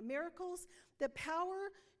working of miracles. The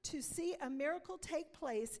power to see a miracle take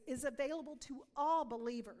place is available to all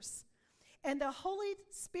believers. And the Holy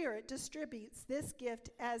Spirit distributes this gift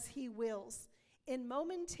as he wills in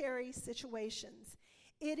momentary situations.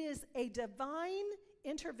 It is a divine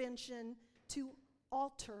intervention to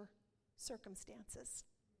alter circumstances.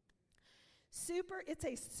 It's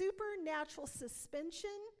a supernatural suspension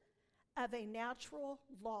of a natural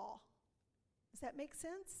law. Does that make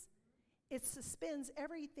sense? It suspends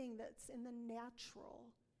everything that's in the natural,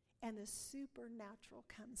 and the supernatural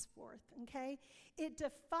comes forth, okay? It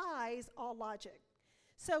defies all logic.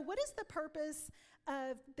 So what is the purpose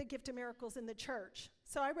of the gift of miracles in the church?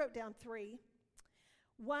 So I wrote down 3.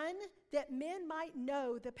 1, that men might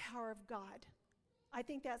know the power of God. I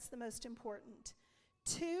think that's the most important.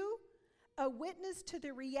 2, a witness to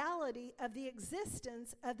the reality of the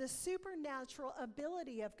existence of the supernatural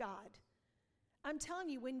ability of God. I'm telling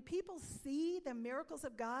you, when people see the miracles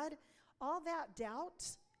of God, all that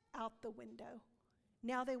doubt out the window.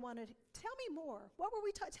 Now they want to tell me more. What were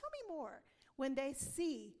we taught? Tell me more. When they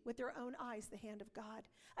see with their own eyes the hand of God.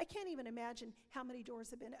 I can't even imagine how many doors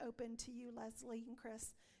have been opened to you, Leslie and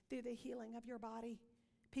Chris, through the healing of your body.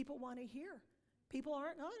 People want to hear. People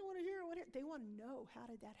aren't, I don't want to hear. They want to know, how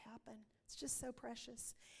did that happen? It's just so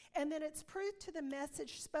precious. And then it's proof to the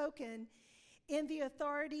message spoken in the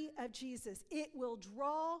authority of Jesus. It will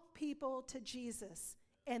draw people to Jesus.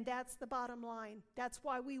 And that's the bottom line. That's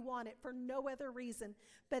why we want it, for no other reason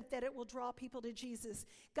but that it will draw people to Jesus.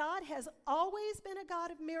 God has always been a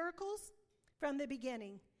God of miracles from the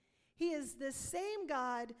beginning. He is the same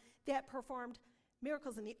God that performed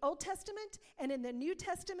miracles in the Old Testament and in the New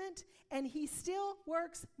Testament, and he still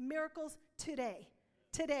works miracles today.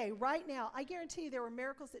 today, right now. I guarantee you there were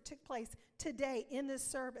miracles that took place today in this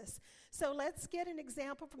service. So let's get an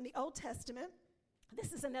example from the Old Testament.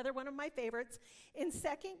 This is another one of my favorites. In 2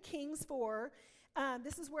 Kings 4,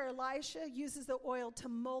 this is where Elisha uses the oil to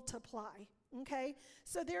multiply, okay?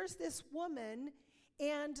 So there's this woman,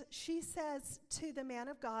 and she says to the man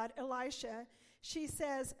of God, Elisha, she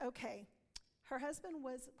says, okay, her husband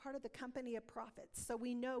was part of the company of prophets, so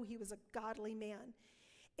we know he was a godly man.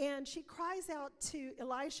 And she cries out to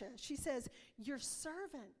Elisha. She says, your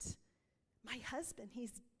servant, my husband,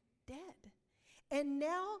 he's dead. And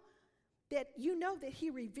now that you know that he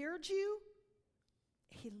revered you,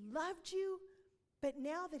 he loved you, but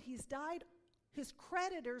now that he's died, his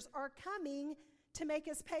creditors are coming to make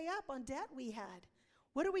us pay up on debt we had.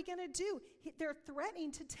 What are we going to do? They're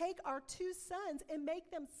threatening to take our 2 sons and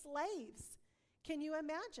make them slaves. Can you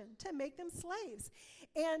imagine? To make them slaves.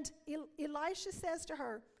 And Elisha says to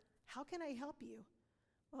her, how can I help you?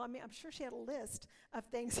 Well, I mean, I'm sure she had a list of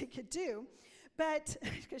things he could do, but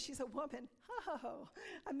because she's a woman, oh,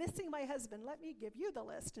 I'm missing my husband. Let me give you the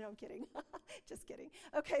list. No, I'm kidding. Just kidding.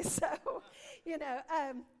 Okay, so,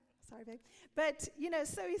 sorry, babe. But,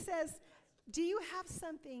 so he says, do you have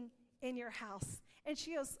something in your house? And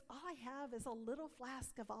she goes, all I have is a little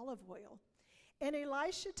flask of olive oil. And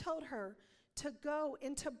Elisha told her to go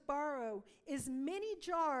and to borrow as many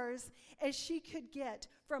jars as she could get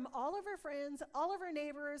from all of her friends, all of her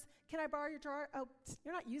neighbors. Can I borrow your jar? Oh,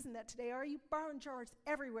 you're not using that today, are you? Borrowing jars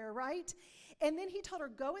everywhere, right? And then he told her,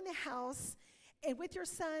 go in the house and with your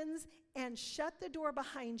sons and shut the door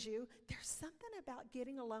behind you. There's something about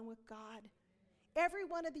getting alone with God. Every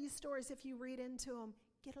one of these stories, if you read into them,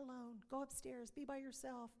 get alone, go upstairs, be by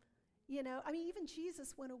yourself. Even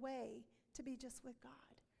Jesus went away to be just with God,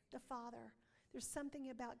 the Father. There's something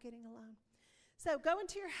about getting alone. So go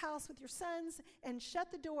into your house with your sons and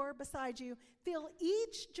shut the door beside you. Fill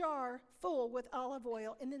each jar full with olive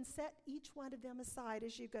oil and then set each one of them aside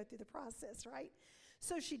as you go through the process, right?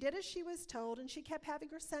 So she did as she was told, and she kept having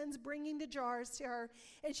her sons bringing the jars to her,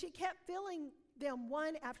 and she kept filling them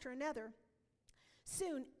one after another.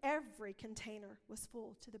 Soon, every container was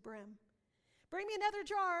full to the brim. Bring me another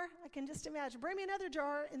jar. I can just imagine. Bring me another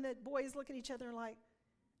jar. And the boys look at each other like,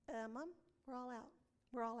 Mom, we're all out.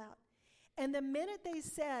 We're all out. And the minute they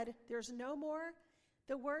said, there's no more,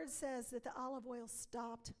 the word says that the olive oil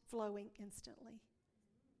stopped flowing instantly.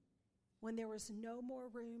 When there was no more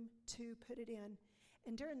room to put it in.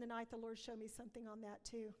 And during the night, the Lord showed me something on that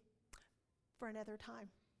too for another time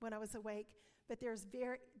when I was awake. But there's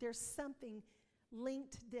something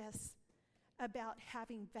linked this about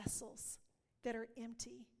having vessels that are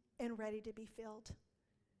empty and ready to be filled.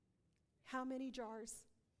 How many jars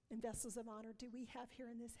and vessels of honor do we have here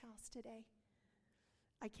in this house today?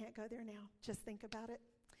 I can't go there now. Just think about it.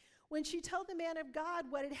 When she told the man of God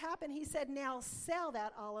what had happened, he said, now sell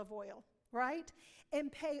that olive oil, right?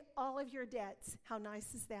 And pay all of your debts. How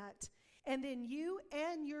nice is that? And then you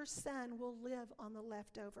and your son will live on the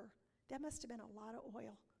leftover. That must have been a lot of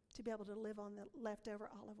oil to be able to live on the leftover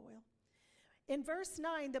olive oil. In verse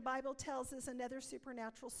 9, the Bible tells us another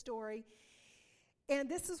supernatural story. And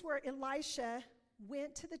this is where Elisha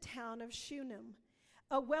went to the town of Shunem.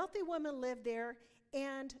 A wealthy woman lived there,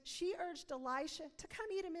 and she urged Elisha to come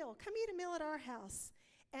eat a meal. Come eat a meal at our house.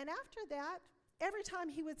 And after that, every time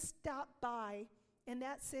he would stop by in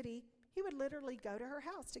that city, he would literally go to her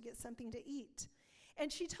house to get something to eat.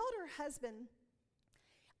 And she told her husband,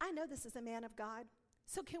 I know this is a man of God.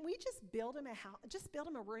 So can we just build him a house, just build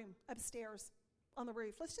him a room upstairs on the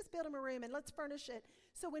roof? Let's just build him a room and let's furnish it.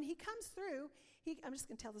 So when he comes through, I'm just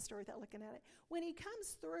going to tell the story without looking at it. When he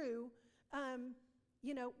comes through,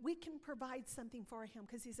 we can provide something for him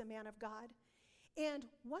because he's a man of God. And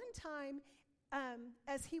one time,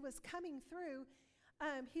 as he was coming through,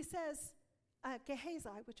 he says, Gehazi,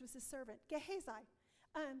 which was his servant, Gehazi,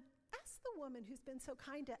 ask the woman who's been so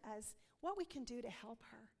kind to us what we can do to help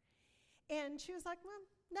her. And she was like, well,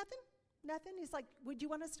 nothing. He's like, would you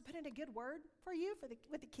want us to put in a good word for you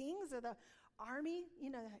with the kings or the army,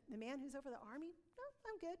 the man who's over the army? No,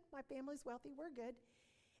 I'm good. My family's wealthy. We're good.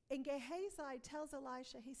 And Gehazi tells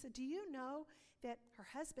Elisha, he said, do you know that her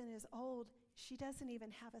husband is old? She doesn't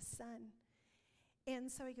even have a son. And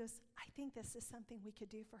so he goes, I think this is something we could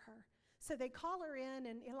do for her. So they call her in,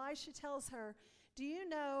 and Elisha tells her, do you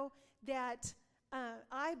know that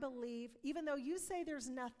I believe, even though you say there's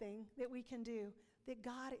nothing that we can do, that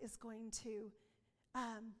God is going to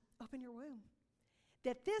open your womb.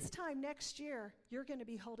 That this time next year, you're going to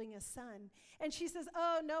be holding a son. And she says,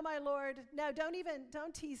 oh, no, my Lord. No,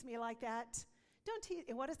 don't tease me like that. Don't tease.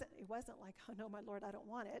 It wasn't like, oh, no, my Lord, I don't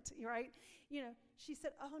want it, right? She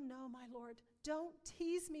said, oh, no, my Lord, Don't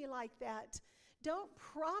tease me like that. Don't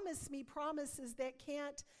promise me promises that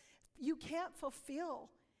you can't fulfill.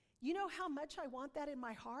 You know how much I want that in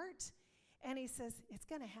my heart? And he says, it's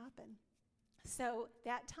going to happen. So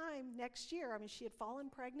that time next year, she had fallen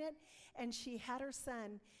pregnant and she had her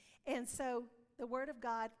son. And so the word of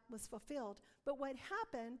God was fulfilled. But what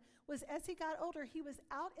happened was as he got older, he was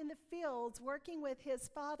out in the fields working with his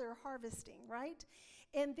father harvesting, right?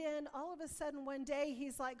 And then all of a sudden one day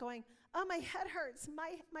he's like going, oh, my head hurts,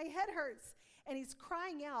 my head hurts. And he's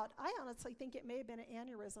crying out. I honestly think it may have been an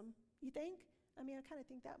aneurysm. You think? I kind of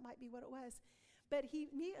think that might be what it was. But he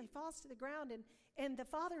immediately falls to the ground, and the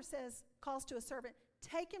father calls to a servant,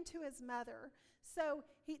 take him to his mother. So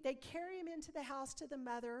they carry him into the house to the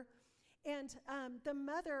mother, and the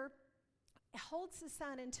mother holds the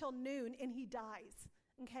son until noon, and he dies,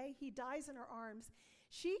 okay? He dies in her arms.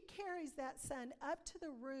 She carries that son up to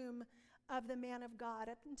the room of the man of God,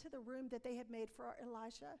 up into the room that they had made for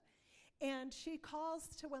Elijah. And she calls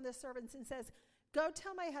to one of the servants and says, go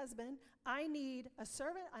tell my husband I need a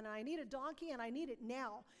servant and I need a donkey and I need it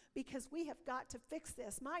now because we have got to fix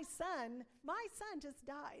this. My son just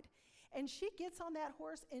died. And she gets on that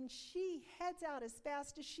horse and she heads out as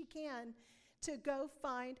fast as she can to go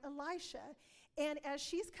find Elisha. And as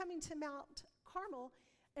she's coming to Mount Carmel,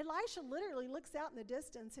 Elisha literally looks out in the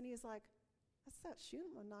distance and he's like, that's that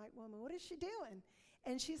Shunammite woman. What is she doing?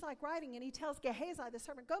 And she's like riding, and he tells Gehazi, the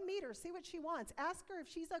servant, go meet her, see what she wants. Ask her if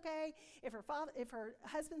she's okay, if her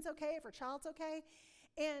husband's okay, if her child's okay.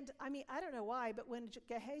 And I don't know why, but when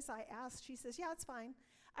Gehazi asked, she says, yeah, it's fine.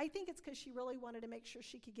 I think it's because she really wanted to make sure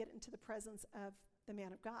she could get into the presence of the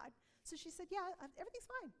man of God. So she said, yeah, everything's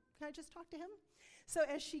fine. Can I just talk to him? So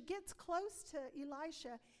as she gets close to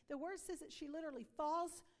Elisha, the word says that she literally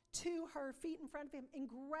falls to her feet in front of him and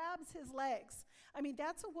grabs his legs.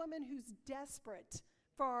 That's a woman who's desperate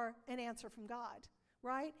for an answer from God,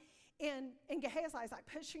 right? And Gehazi is like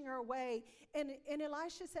pushing her away. And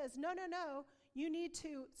Elisha says, no, you need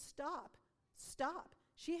to stop.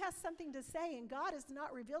 She has something to say, and God has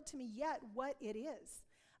not revealed to me yet what it is.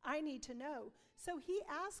 I need to know. So he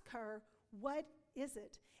asked her, what is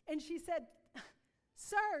it? And she said,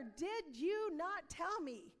 sir, did you not tell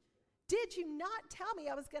me? Did you not tell me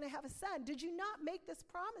I was going to have a son? Did you not make this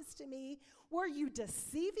promise to me? Were you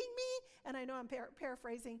deceiving me? And I know I'm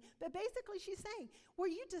paraphrasing, but basically she's saying, were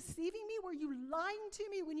you deceiving me? Were you lying to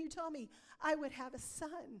me when you told me I would have a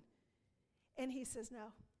son? And he says,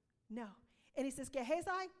 no. And he says, Gehazi,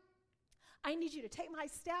 I need you to take my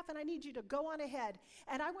staff and I need you to go on ahead.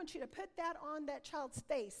 And I want you to put that on that child's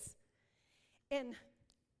face. And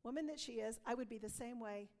woman that she is, I would be the same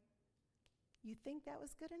way. You think that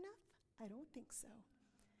was good enough? I don't think so.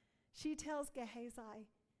 She tells Gehazi,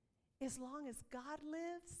 as long as God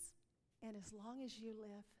lives and as long as you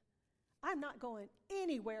live, I'm not going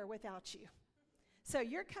anywhere without you. So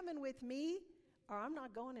you're coming with me or I'm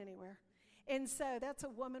not going anywhere. And so that's a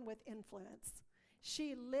woman with influence.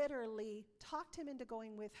 She literally talked him into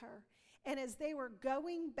going with her. And as they were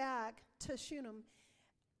going back to Shunem,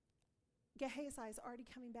 Gehazi is already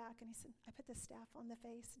coming back. And he said, I put the staff on the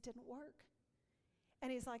face. It didn't work.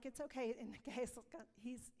 And he's like, it's okay. And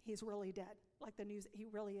he's really dead. Like the news, he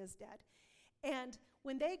really is dead. And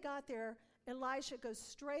when they got there, Elisha goes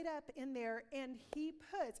straight up in there and he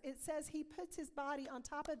puts his body on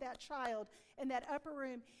top of that child in that upper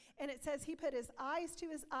room. And it says he put his eyes to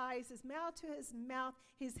his eyes, his mouth to his mouth,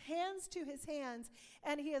 his hands to his hands.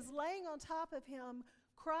 And he is laying on top of him,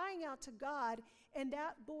 crying out to God. And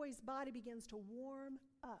that boy's body begins to warm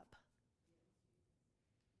up.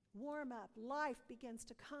 Life begins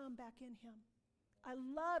to come back in him. I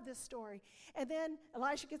love this story. And then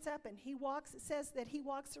Elisha gets up and he walks. It says that he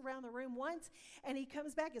walks around the room once and he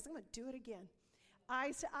comes back and says, I'm going to do it again.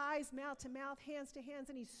 Eyes to eyes, mouth to mouth, hands to hands.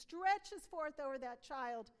 And he stretches forth over that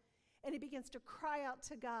child and he begins to cry out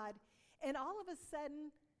to God. And all of a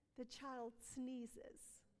sudden, the child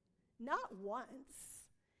sneezes. Not once.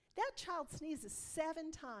 That child sneezes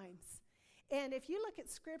 7 times. And if you look at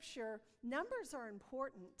Scripture, numbers are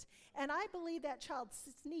important. And I believe that child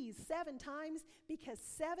sneezed 7 times because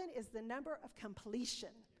 7 is the number of completion,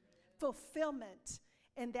 fulfillment.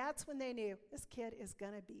 And that's when they knew this kid is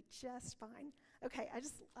going to be just fine. Okay,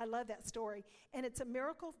 I love that story. And it's a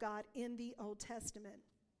miracle of God in the Old Testament.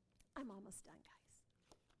 I'm almost done, guys.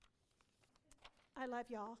 I love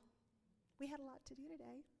y'all. We had a lot to do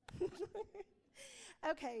today.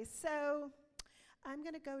 Okay, so I'm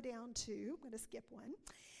going to go down to, I'm going to skip one.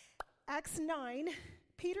 Acts 9,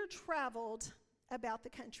 Peter traveled about the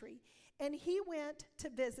country, and he went to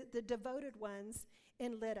visit the devoted ones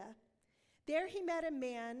in Lydda. There he met a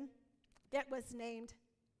man that was named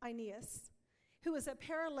Aeneas. who was a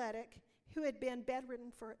paralytic who had been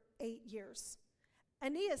bedridden for 8 years.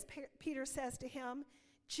 Aeneas, Peter says to him,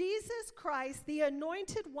 Jesus Christ, the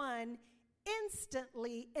anointed one,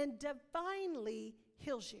 instantly and divinely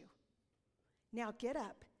heals you. Now get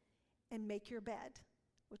up and make your bed,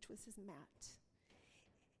 which was his mat.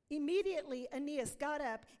 Immediately, Aeneas got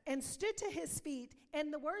up and stood to his feet,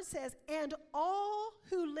 and the word says, and all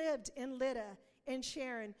who lived in Lydda and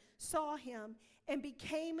Sharon saw him and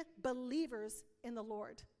became believers in the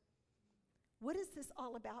Lord. What is this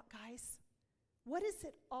all about, guys? What is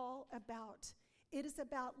it all about? It is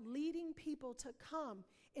about leading people to come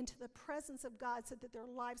into the presence of God so that their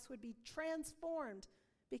lives would be transformed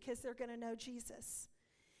because they're going to know Jesus.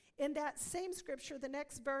 In that same scripture, the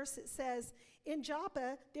next verse, it says, in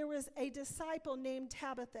Joppa, there was a disciple named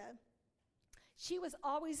Tabitha. She was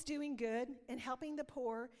always doing good and helping the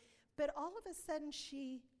poor, but all of a sudden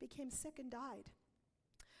she became sick and died.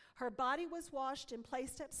 Her body was washed and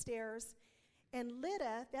placed upstairs, and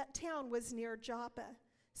Lydda, that town, was near Joppa.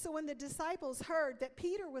 So when the disciples heard that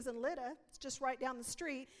Peter was in Lydda, it's just right down the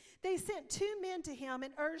street, they sent 2 men to him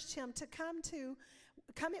and urged him to come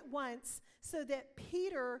at once so that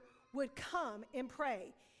Peter would come and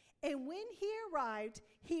pray. And when he arrived,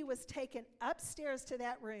 he was taken upstairs to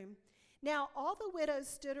that room. Now all the widows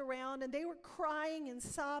stood around, and they were crying and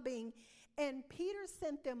sobbing, and Peter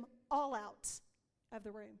sent them all out of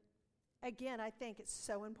the room. Again, I think it's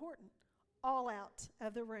so important. All out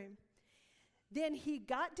of the room. Then he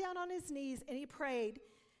got down on his knees and he prayed.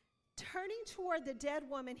 Turning toward the dead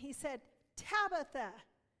woman, he said, Tabitha,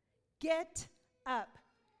 get up.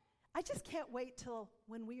 I just can't wait till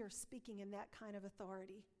when we are speaking in that kind of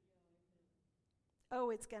authority. Oh,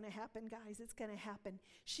 it's going to happen, guys. It's going to happen.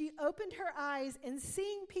 She opened her eyes, and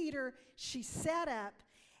seeing Peter, she sat up,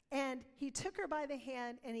 and he took her by the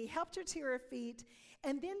hand, and he helped her to her feet.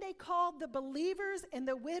 And then they called the believers and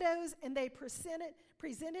the widows, and they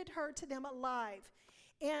presented her to them alive.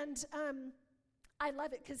 And I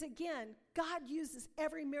love it because, again, God uses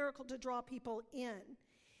every miracle to draw people in.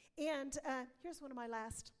 And here's my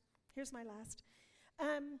last.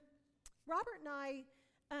 Robert and I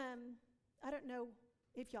don't know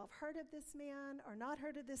if y'all have heard of this man or not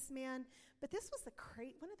heard of this man, but this was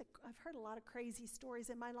I've heard a lot of crazy stories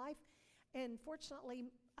in my life, and fortunately,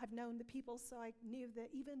 I've known the people, so I knew that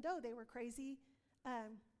even though they were crazy,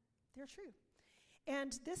 they're true.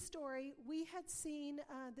 And this story, we had seen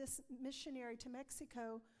this missionary to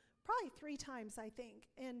Mexico probably 3 times, I think,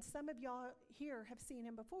 and some of y'all here have seen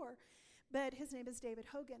him before, but his name is David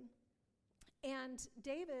Hogan. And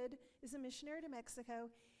David is a missionary to Mexico,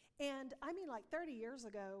 and I mean like 30 years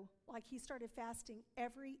ago, like he started fasting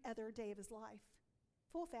every other day of his life,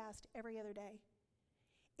 full fast every other day.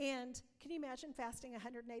 And can you imagine fasting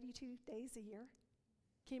 182 days a year?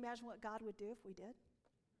 Can you imagine what God would do if we did?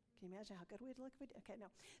 Can you imagine how good we'd look if we did? Okay, no.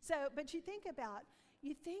 So, but you think about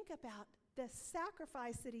the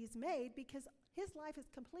sacrifice that he's made, because his life is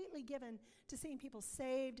completely given to seeing people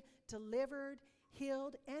saved, delivered,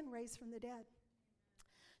 healed, and raised from the dead.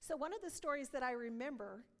 So one of the stories that I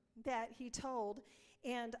remember that he told,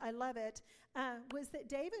 and I love it, was that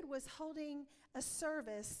David was holding a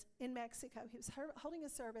service in Mexico. He was holding a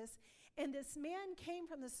service, and this man came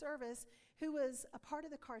from the service who was a part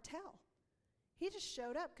of the cartel. He just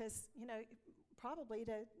showed up because, probably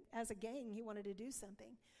as a gang, he wanted to do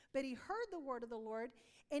something. But he heard the word of the Lord,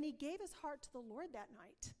 and he gave his heart to the Lord that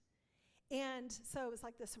night. And so it was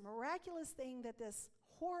like this miraculous thing that this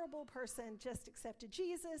horrible person just accepted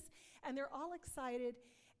Jesus, and they're all excited.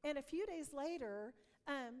 And a few days later,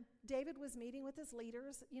 David was meeting with his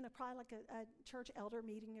leaders, probably like a church elder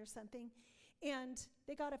meeting or something, and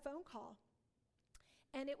they got a phone call.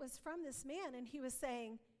 And it was from this man, and he was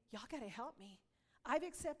saying, y'all got to help me. I've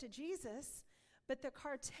accepted Jesus, but the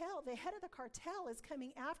head of the cartel is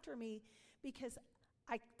coming after me because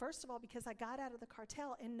first of all, because I got out of the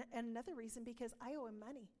cartel, and another reason, because I owe him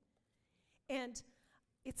money. And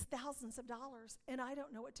it's thousands of dollars, and I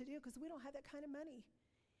don't know what to do because we don't have that kind of money.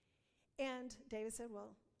 And David said,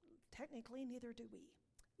 well, technically, neither do we,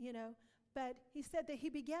 But he said that he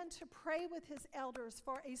began to pray with his elders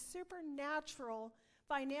for a supernatural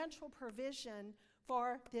financial provision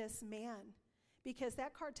for this man, because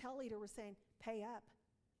that cartel leader was saying, pay up.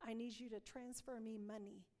 I need you to transfer me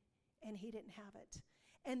money. And he didn't have it.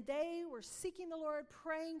 And they were seeking the Lord,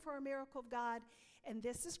 praying for a miracle of God. And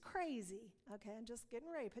this is crazy. Okay, I'm just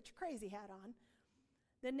getting ready. Put your crazy hat on.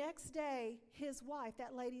 The next day, his wife,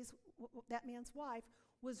 that man's wife,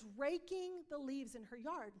 was raking the leaves in her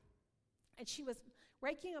yard. And she was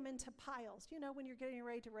raking them into piles. When you're getting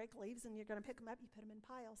ready to rake leaves and you're going to pick them up, you put them in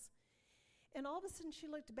piles. And all of a sudden she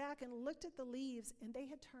looked back and looked at the leaves, and they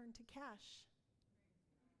had turned to cash.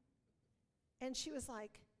 And she was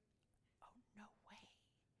like, oh, no way.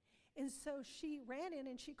 And so she ran in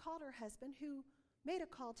and she called her husband, who made a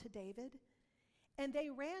call to David, and they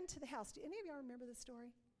ran to the house. Do any of y'all remember the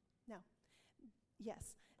story? No.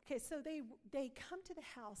 Yes. Okay, so they come to the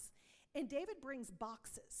house, and David brings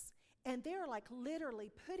boxes, and they're like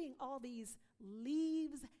literally putting all these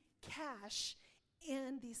leaves, cash,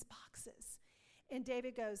 in these boxes. And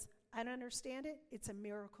David goes, I don't understand it. It's a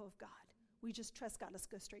miracle of God. We just trust God. Let's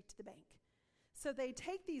go straight to the bank. So they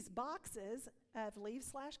take these boxes of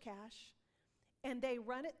leaves/cash, and they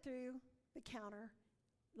run it through the counter,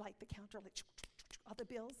 like all the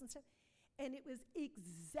bills and stuff. And it was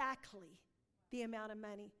exactly the amount of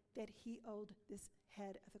money that he owed this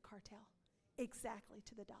head of the cartel. Exactly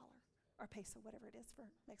to the dollar or peso, whatever it is for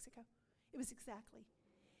Mexico. It was exactly.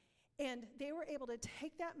 And they were able to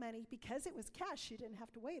take that money because it was cash. You didn't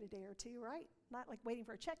have to wait a day or two, right? Not like waiting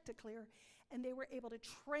for a check to clear. And they were able to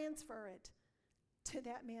transfer it to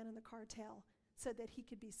that man in the cartel so that he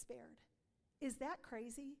could be spared. Is that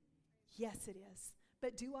crazy? Yes, it is.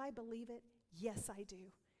 But do I believe it? Yes, I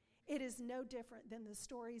do. It is no different than the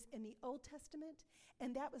stories in the Old Testament,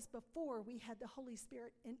 and that was before we had the Holy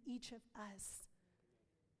Spirit in each of us.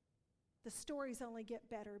 The stories only get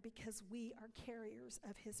better because we are carriers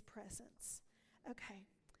of his presence. Okay.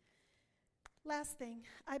 Last thing,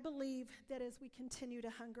 I believe that as we continue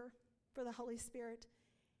to hunger for the Holy Spirit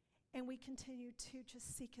and we continue to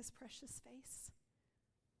just seek his precious face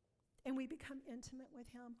and we become intimate with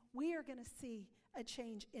him, we are going to see a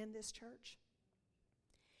change in this church.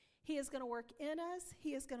 He is going to work in us.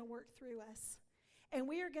 He is going to work through us. And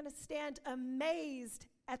we are going to stand amazed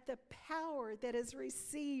at the power that is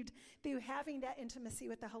received through having that intimacy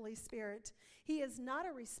with the Holy Spirit. He is not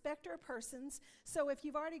a respecter of persons. So if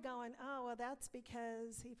you've already gone, oh, well, that's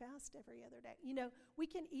because he fasts every other day. You know, we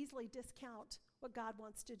can easily discount what God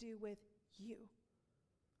wants to do with you.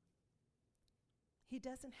 He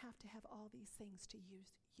doesn't have to have all these things to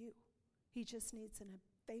use you. He just needs an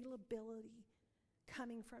availability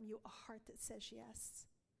coming from you, a heart that says yes.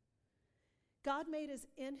 God made us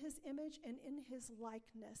in his image and in his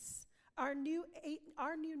likeness. Our new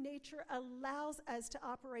nature allows us to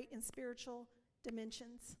operate in spiritual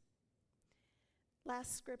dimensions.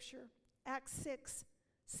 Last scripture, Acts 6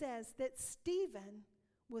 says that Stephen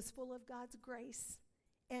was full of God's grace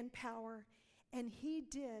and power, and he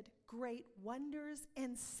did great wonders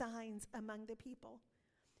and signs among the people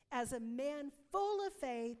as a man full of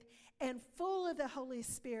faith and full of the Holy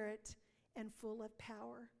Spirit and full of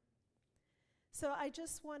power. So I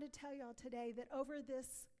just want to tell y'all today that over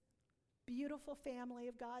this beautiful family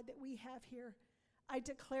of God that we have here, I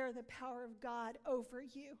declare the power of God over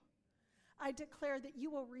you. I declare that you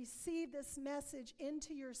will receive this message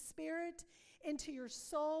into your spirit, into your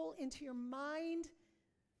soul, into your mind,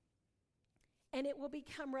 and it will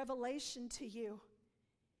become revelation to you.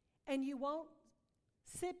 And you won't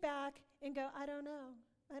sit back and go, I don't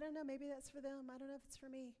know, maybe that's for them. I don't know if it's for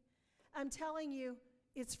me. I'm telling you,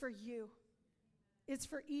 it's for you. It's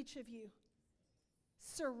for each of you.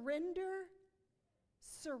 Surrender.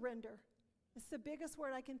 It's the biggest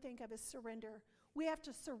word I can think of is surrender. We have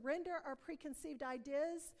to surrender our preconceived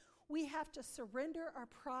ideas. We have to surrender our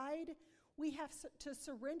pride. We have to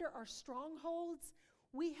surrender our strongholds.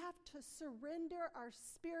 We have to surrender our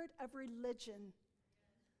spirit of religion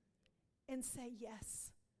and say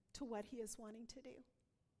yes to what he is wanting to do.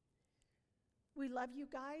 We love you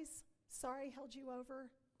guys. Sorry I held you over.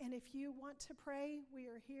 And if you want to pray, we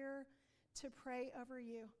are here to pray over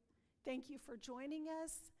you. Thank you for joining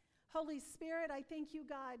us. Holy Spirit, I thank you,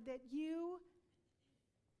 God, that you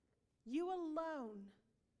alone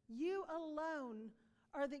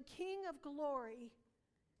are the King of glory,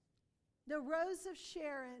 the Rose of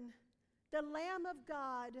Sharon, the Lamb of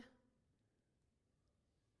God.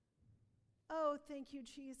 Oh, thank you,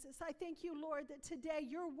 Jesus. I thank you, Lord, that today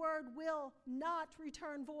your word will not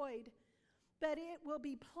return void, but it will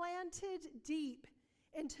be planted deep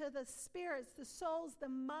into the spirits, the souls, the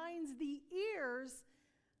minds, the ears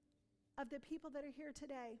of the people that are here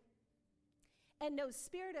today. And no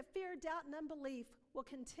spirit of fear, doubt, and unbelief will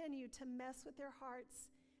continue to mess with their hearts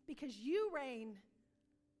because you reign.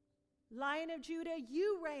 Lion of Judah,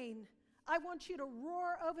 you reign. I want you to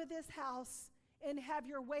roar over this house and have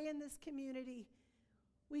your way in this community.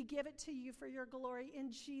 We give it to you for your glory.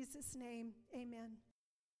 In Jesus' name, amen.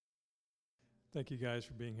 Thank you guys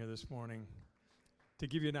for being here this morning. To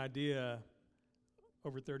give you an idea,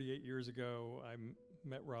 over 38 years ago, I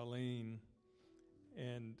met Rahlene,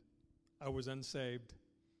 and I was unsaved,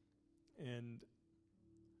 and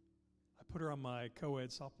I put her on my co-ed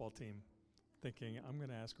softball team, thinking I'm going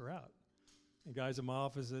to ask her out. And guys in my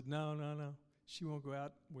office said, no. She won't go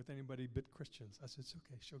out with anybody but Christians. I said, it's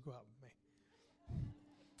okay. She'll go out with me.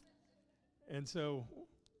 And so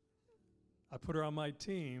I put her on my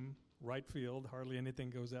team, right field. Hardly anything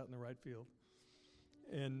goes out in the right field.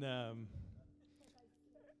 And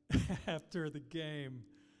after the game,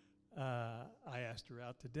 I asked her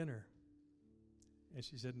out to dinner. And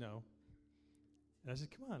she said no. And I said,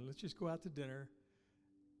 come on, let's just go out to dinner.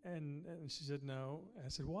 And she said no. And I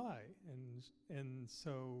said, why? And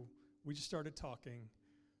so we just started talking.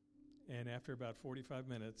 And after about 45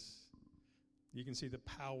 minutes, you can see the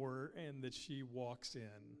power and that she walks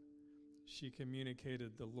in. She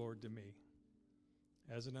communicated the Lord to me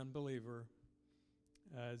as an unbeliever,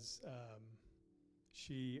 as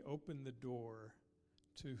she opened the door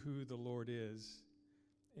to who the Lord is,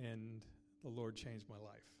 and the Lord changed my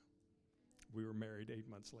life. We were married 8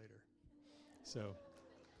 months later. So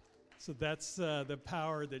that's the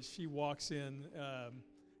power that she walks in,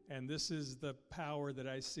 and this is the power that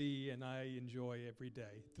I see and I enjoy every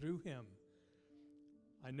day through him.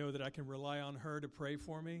 I know that I can rely on her to pray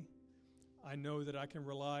for me. I know that I can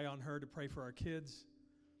rely on her to pray for our kids.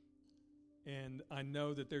 And I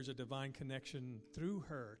know that there's a divine connection through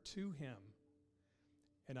her to him.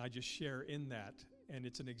 And I just share in that, and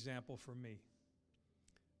it's an example for me.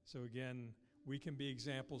 So again, we can be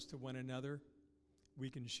examples to one another. We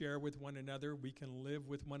can share with one another. We can live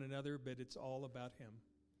with one another, but it's all about him.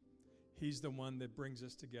 He's the one that brings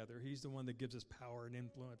us together. He's the one that gives us power and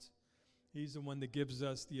influence. He's the one that gives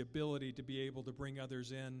us the ability to be able to bring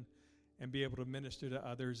others in and be able to minister to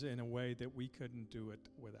others in a way that we couldn't do it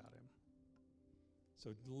without him.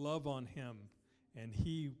 So love on him, and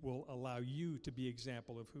he will allow you to be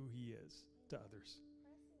example of who he is to others.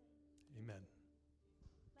 Amen.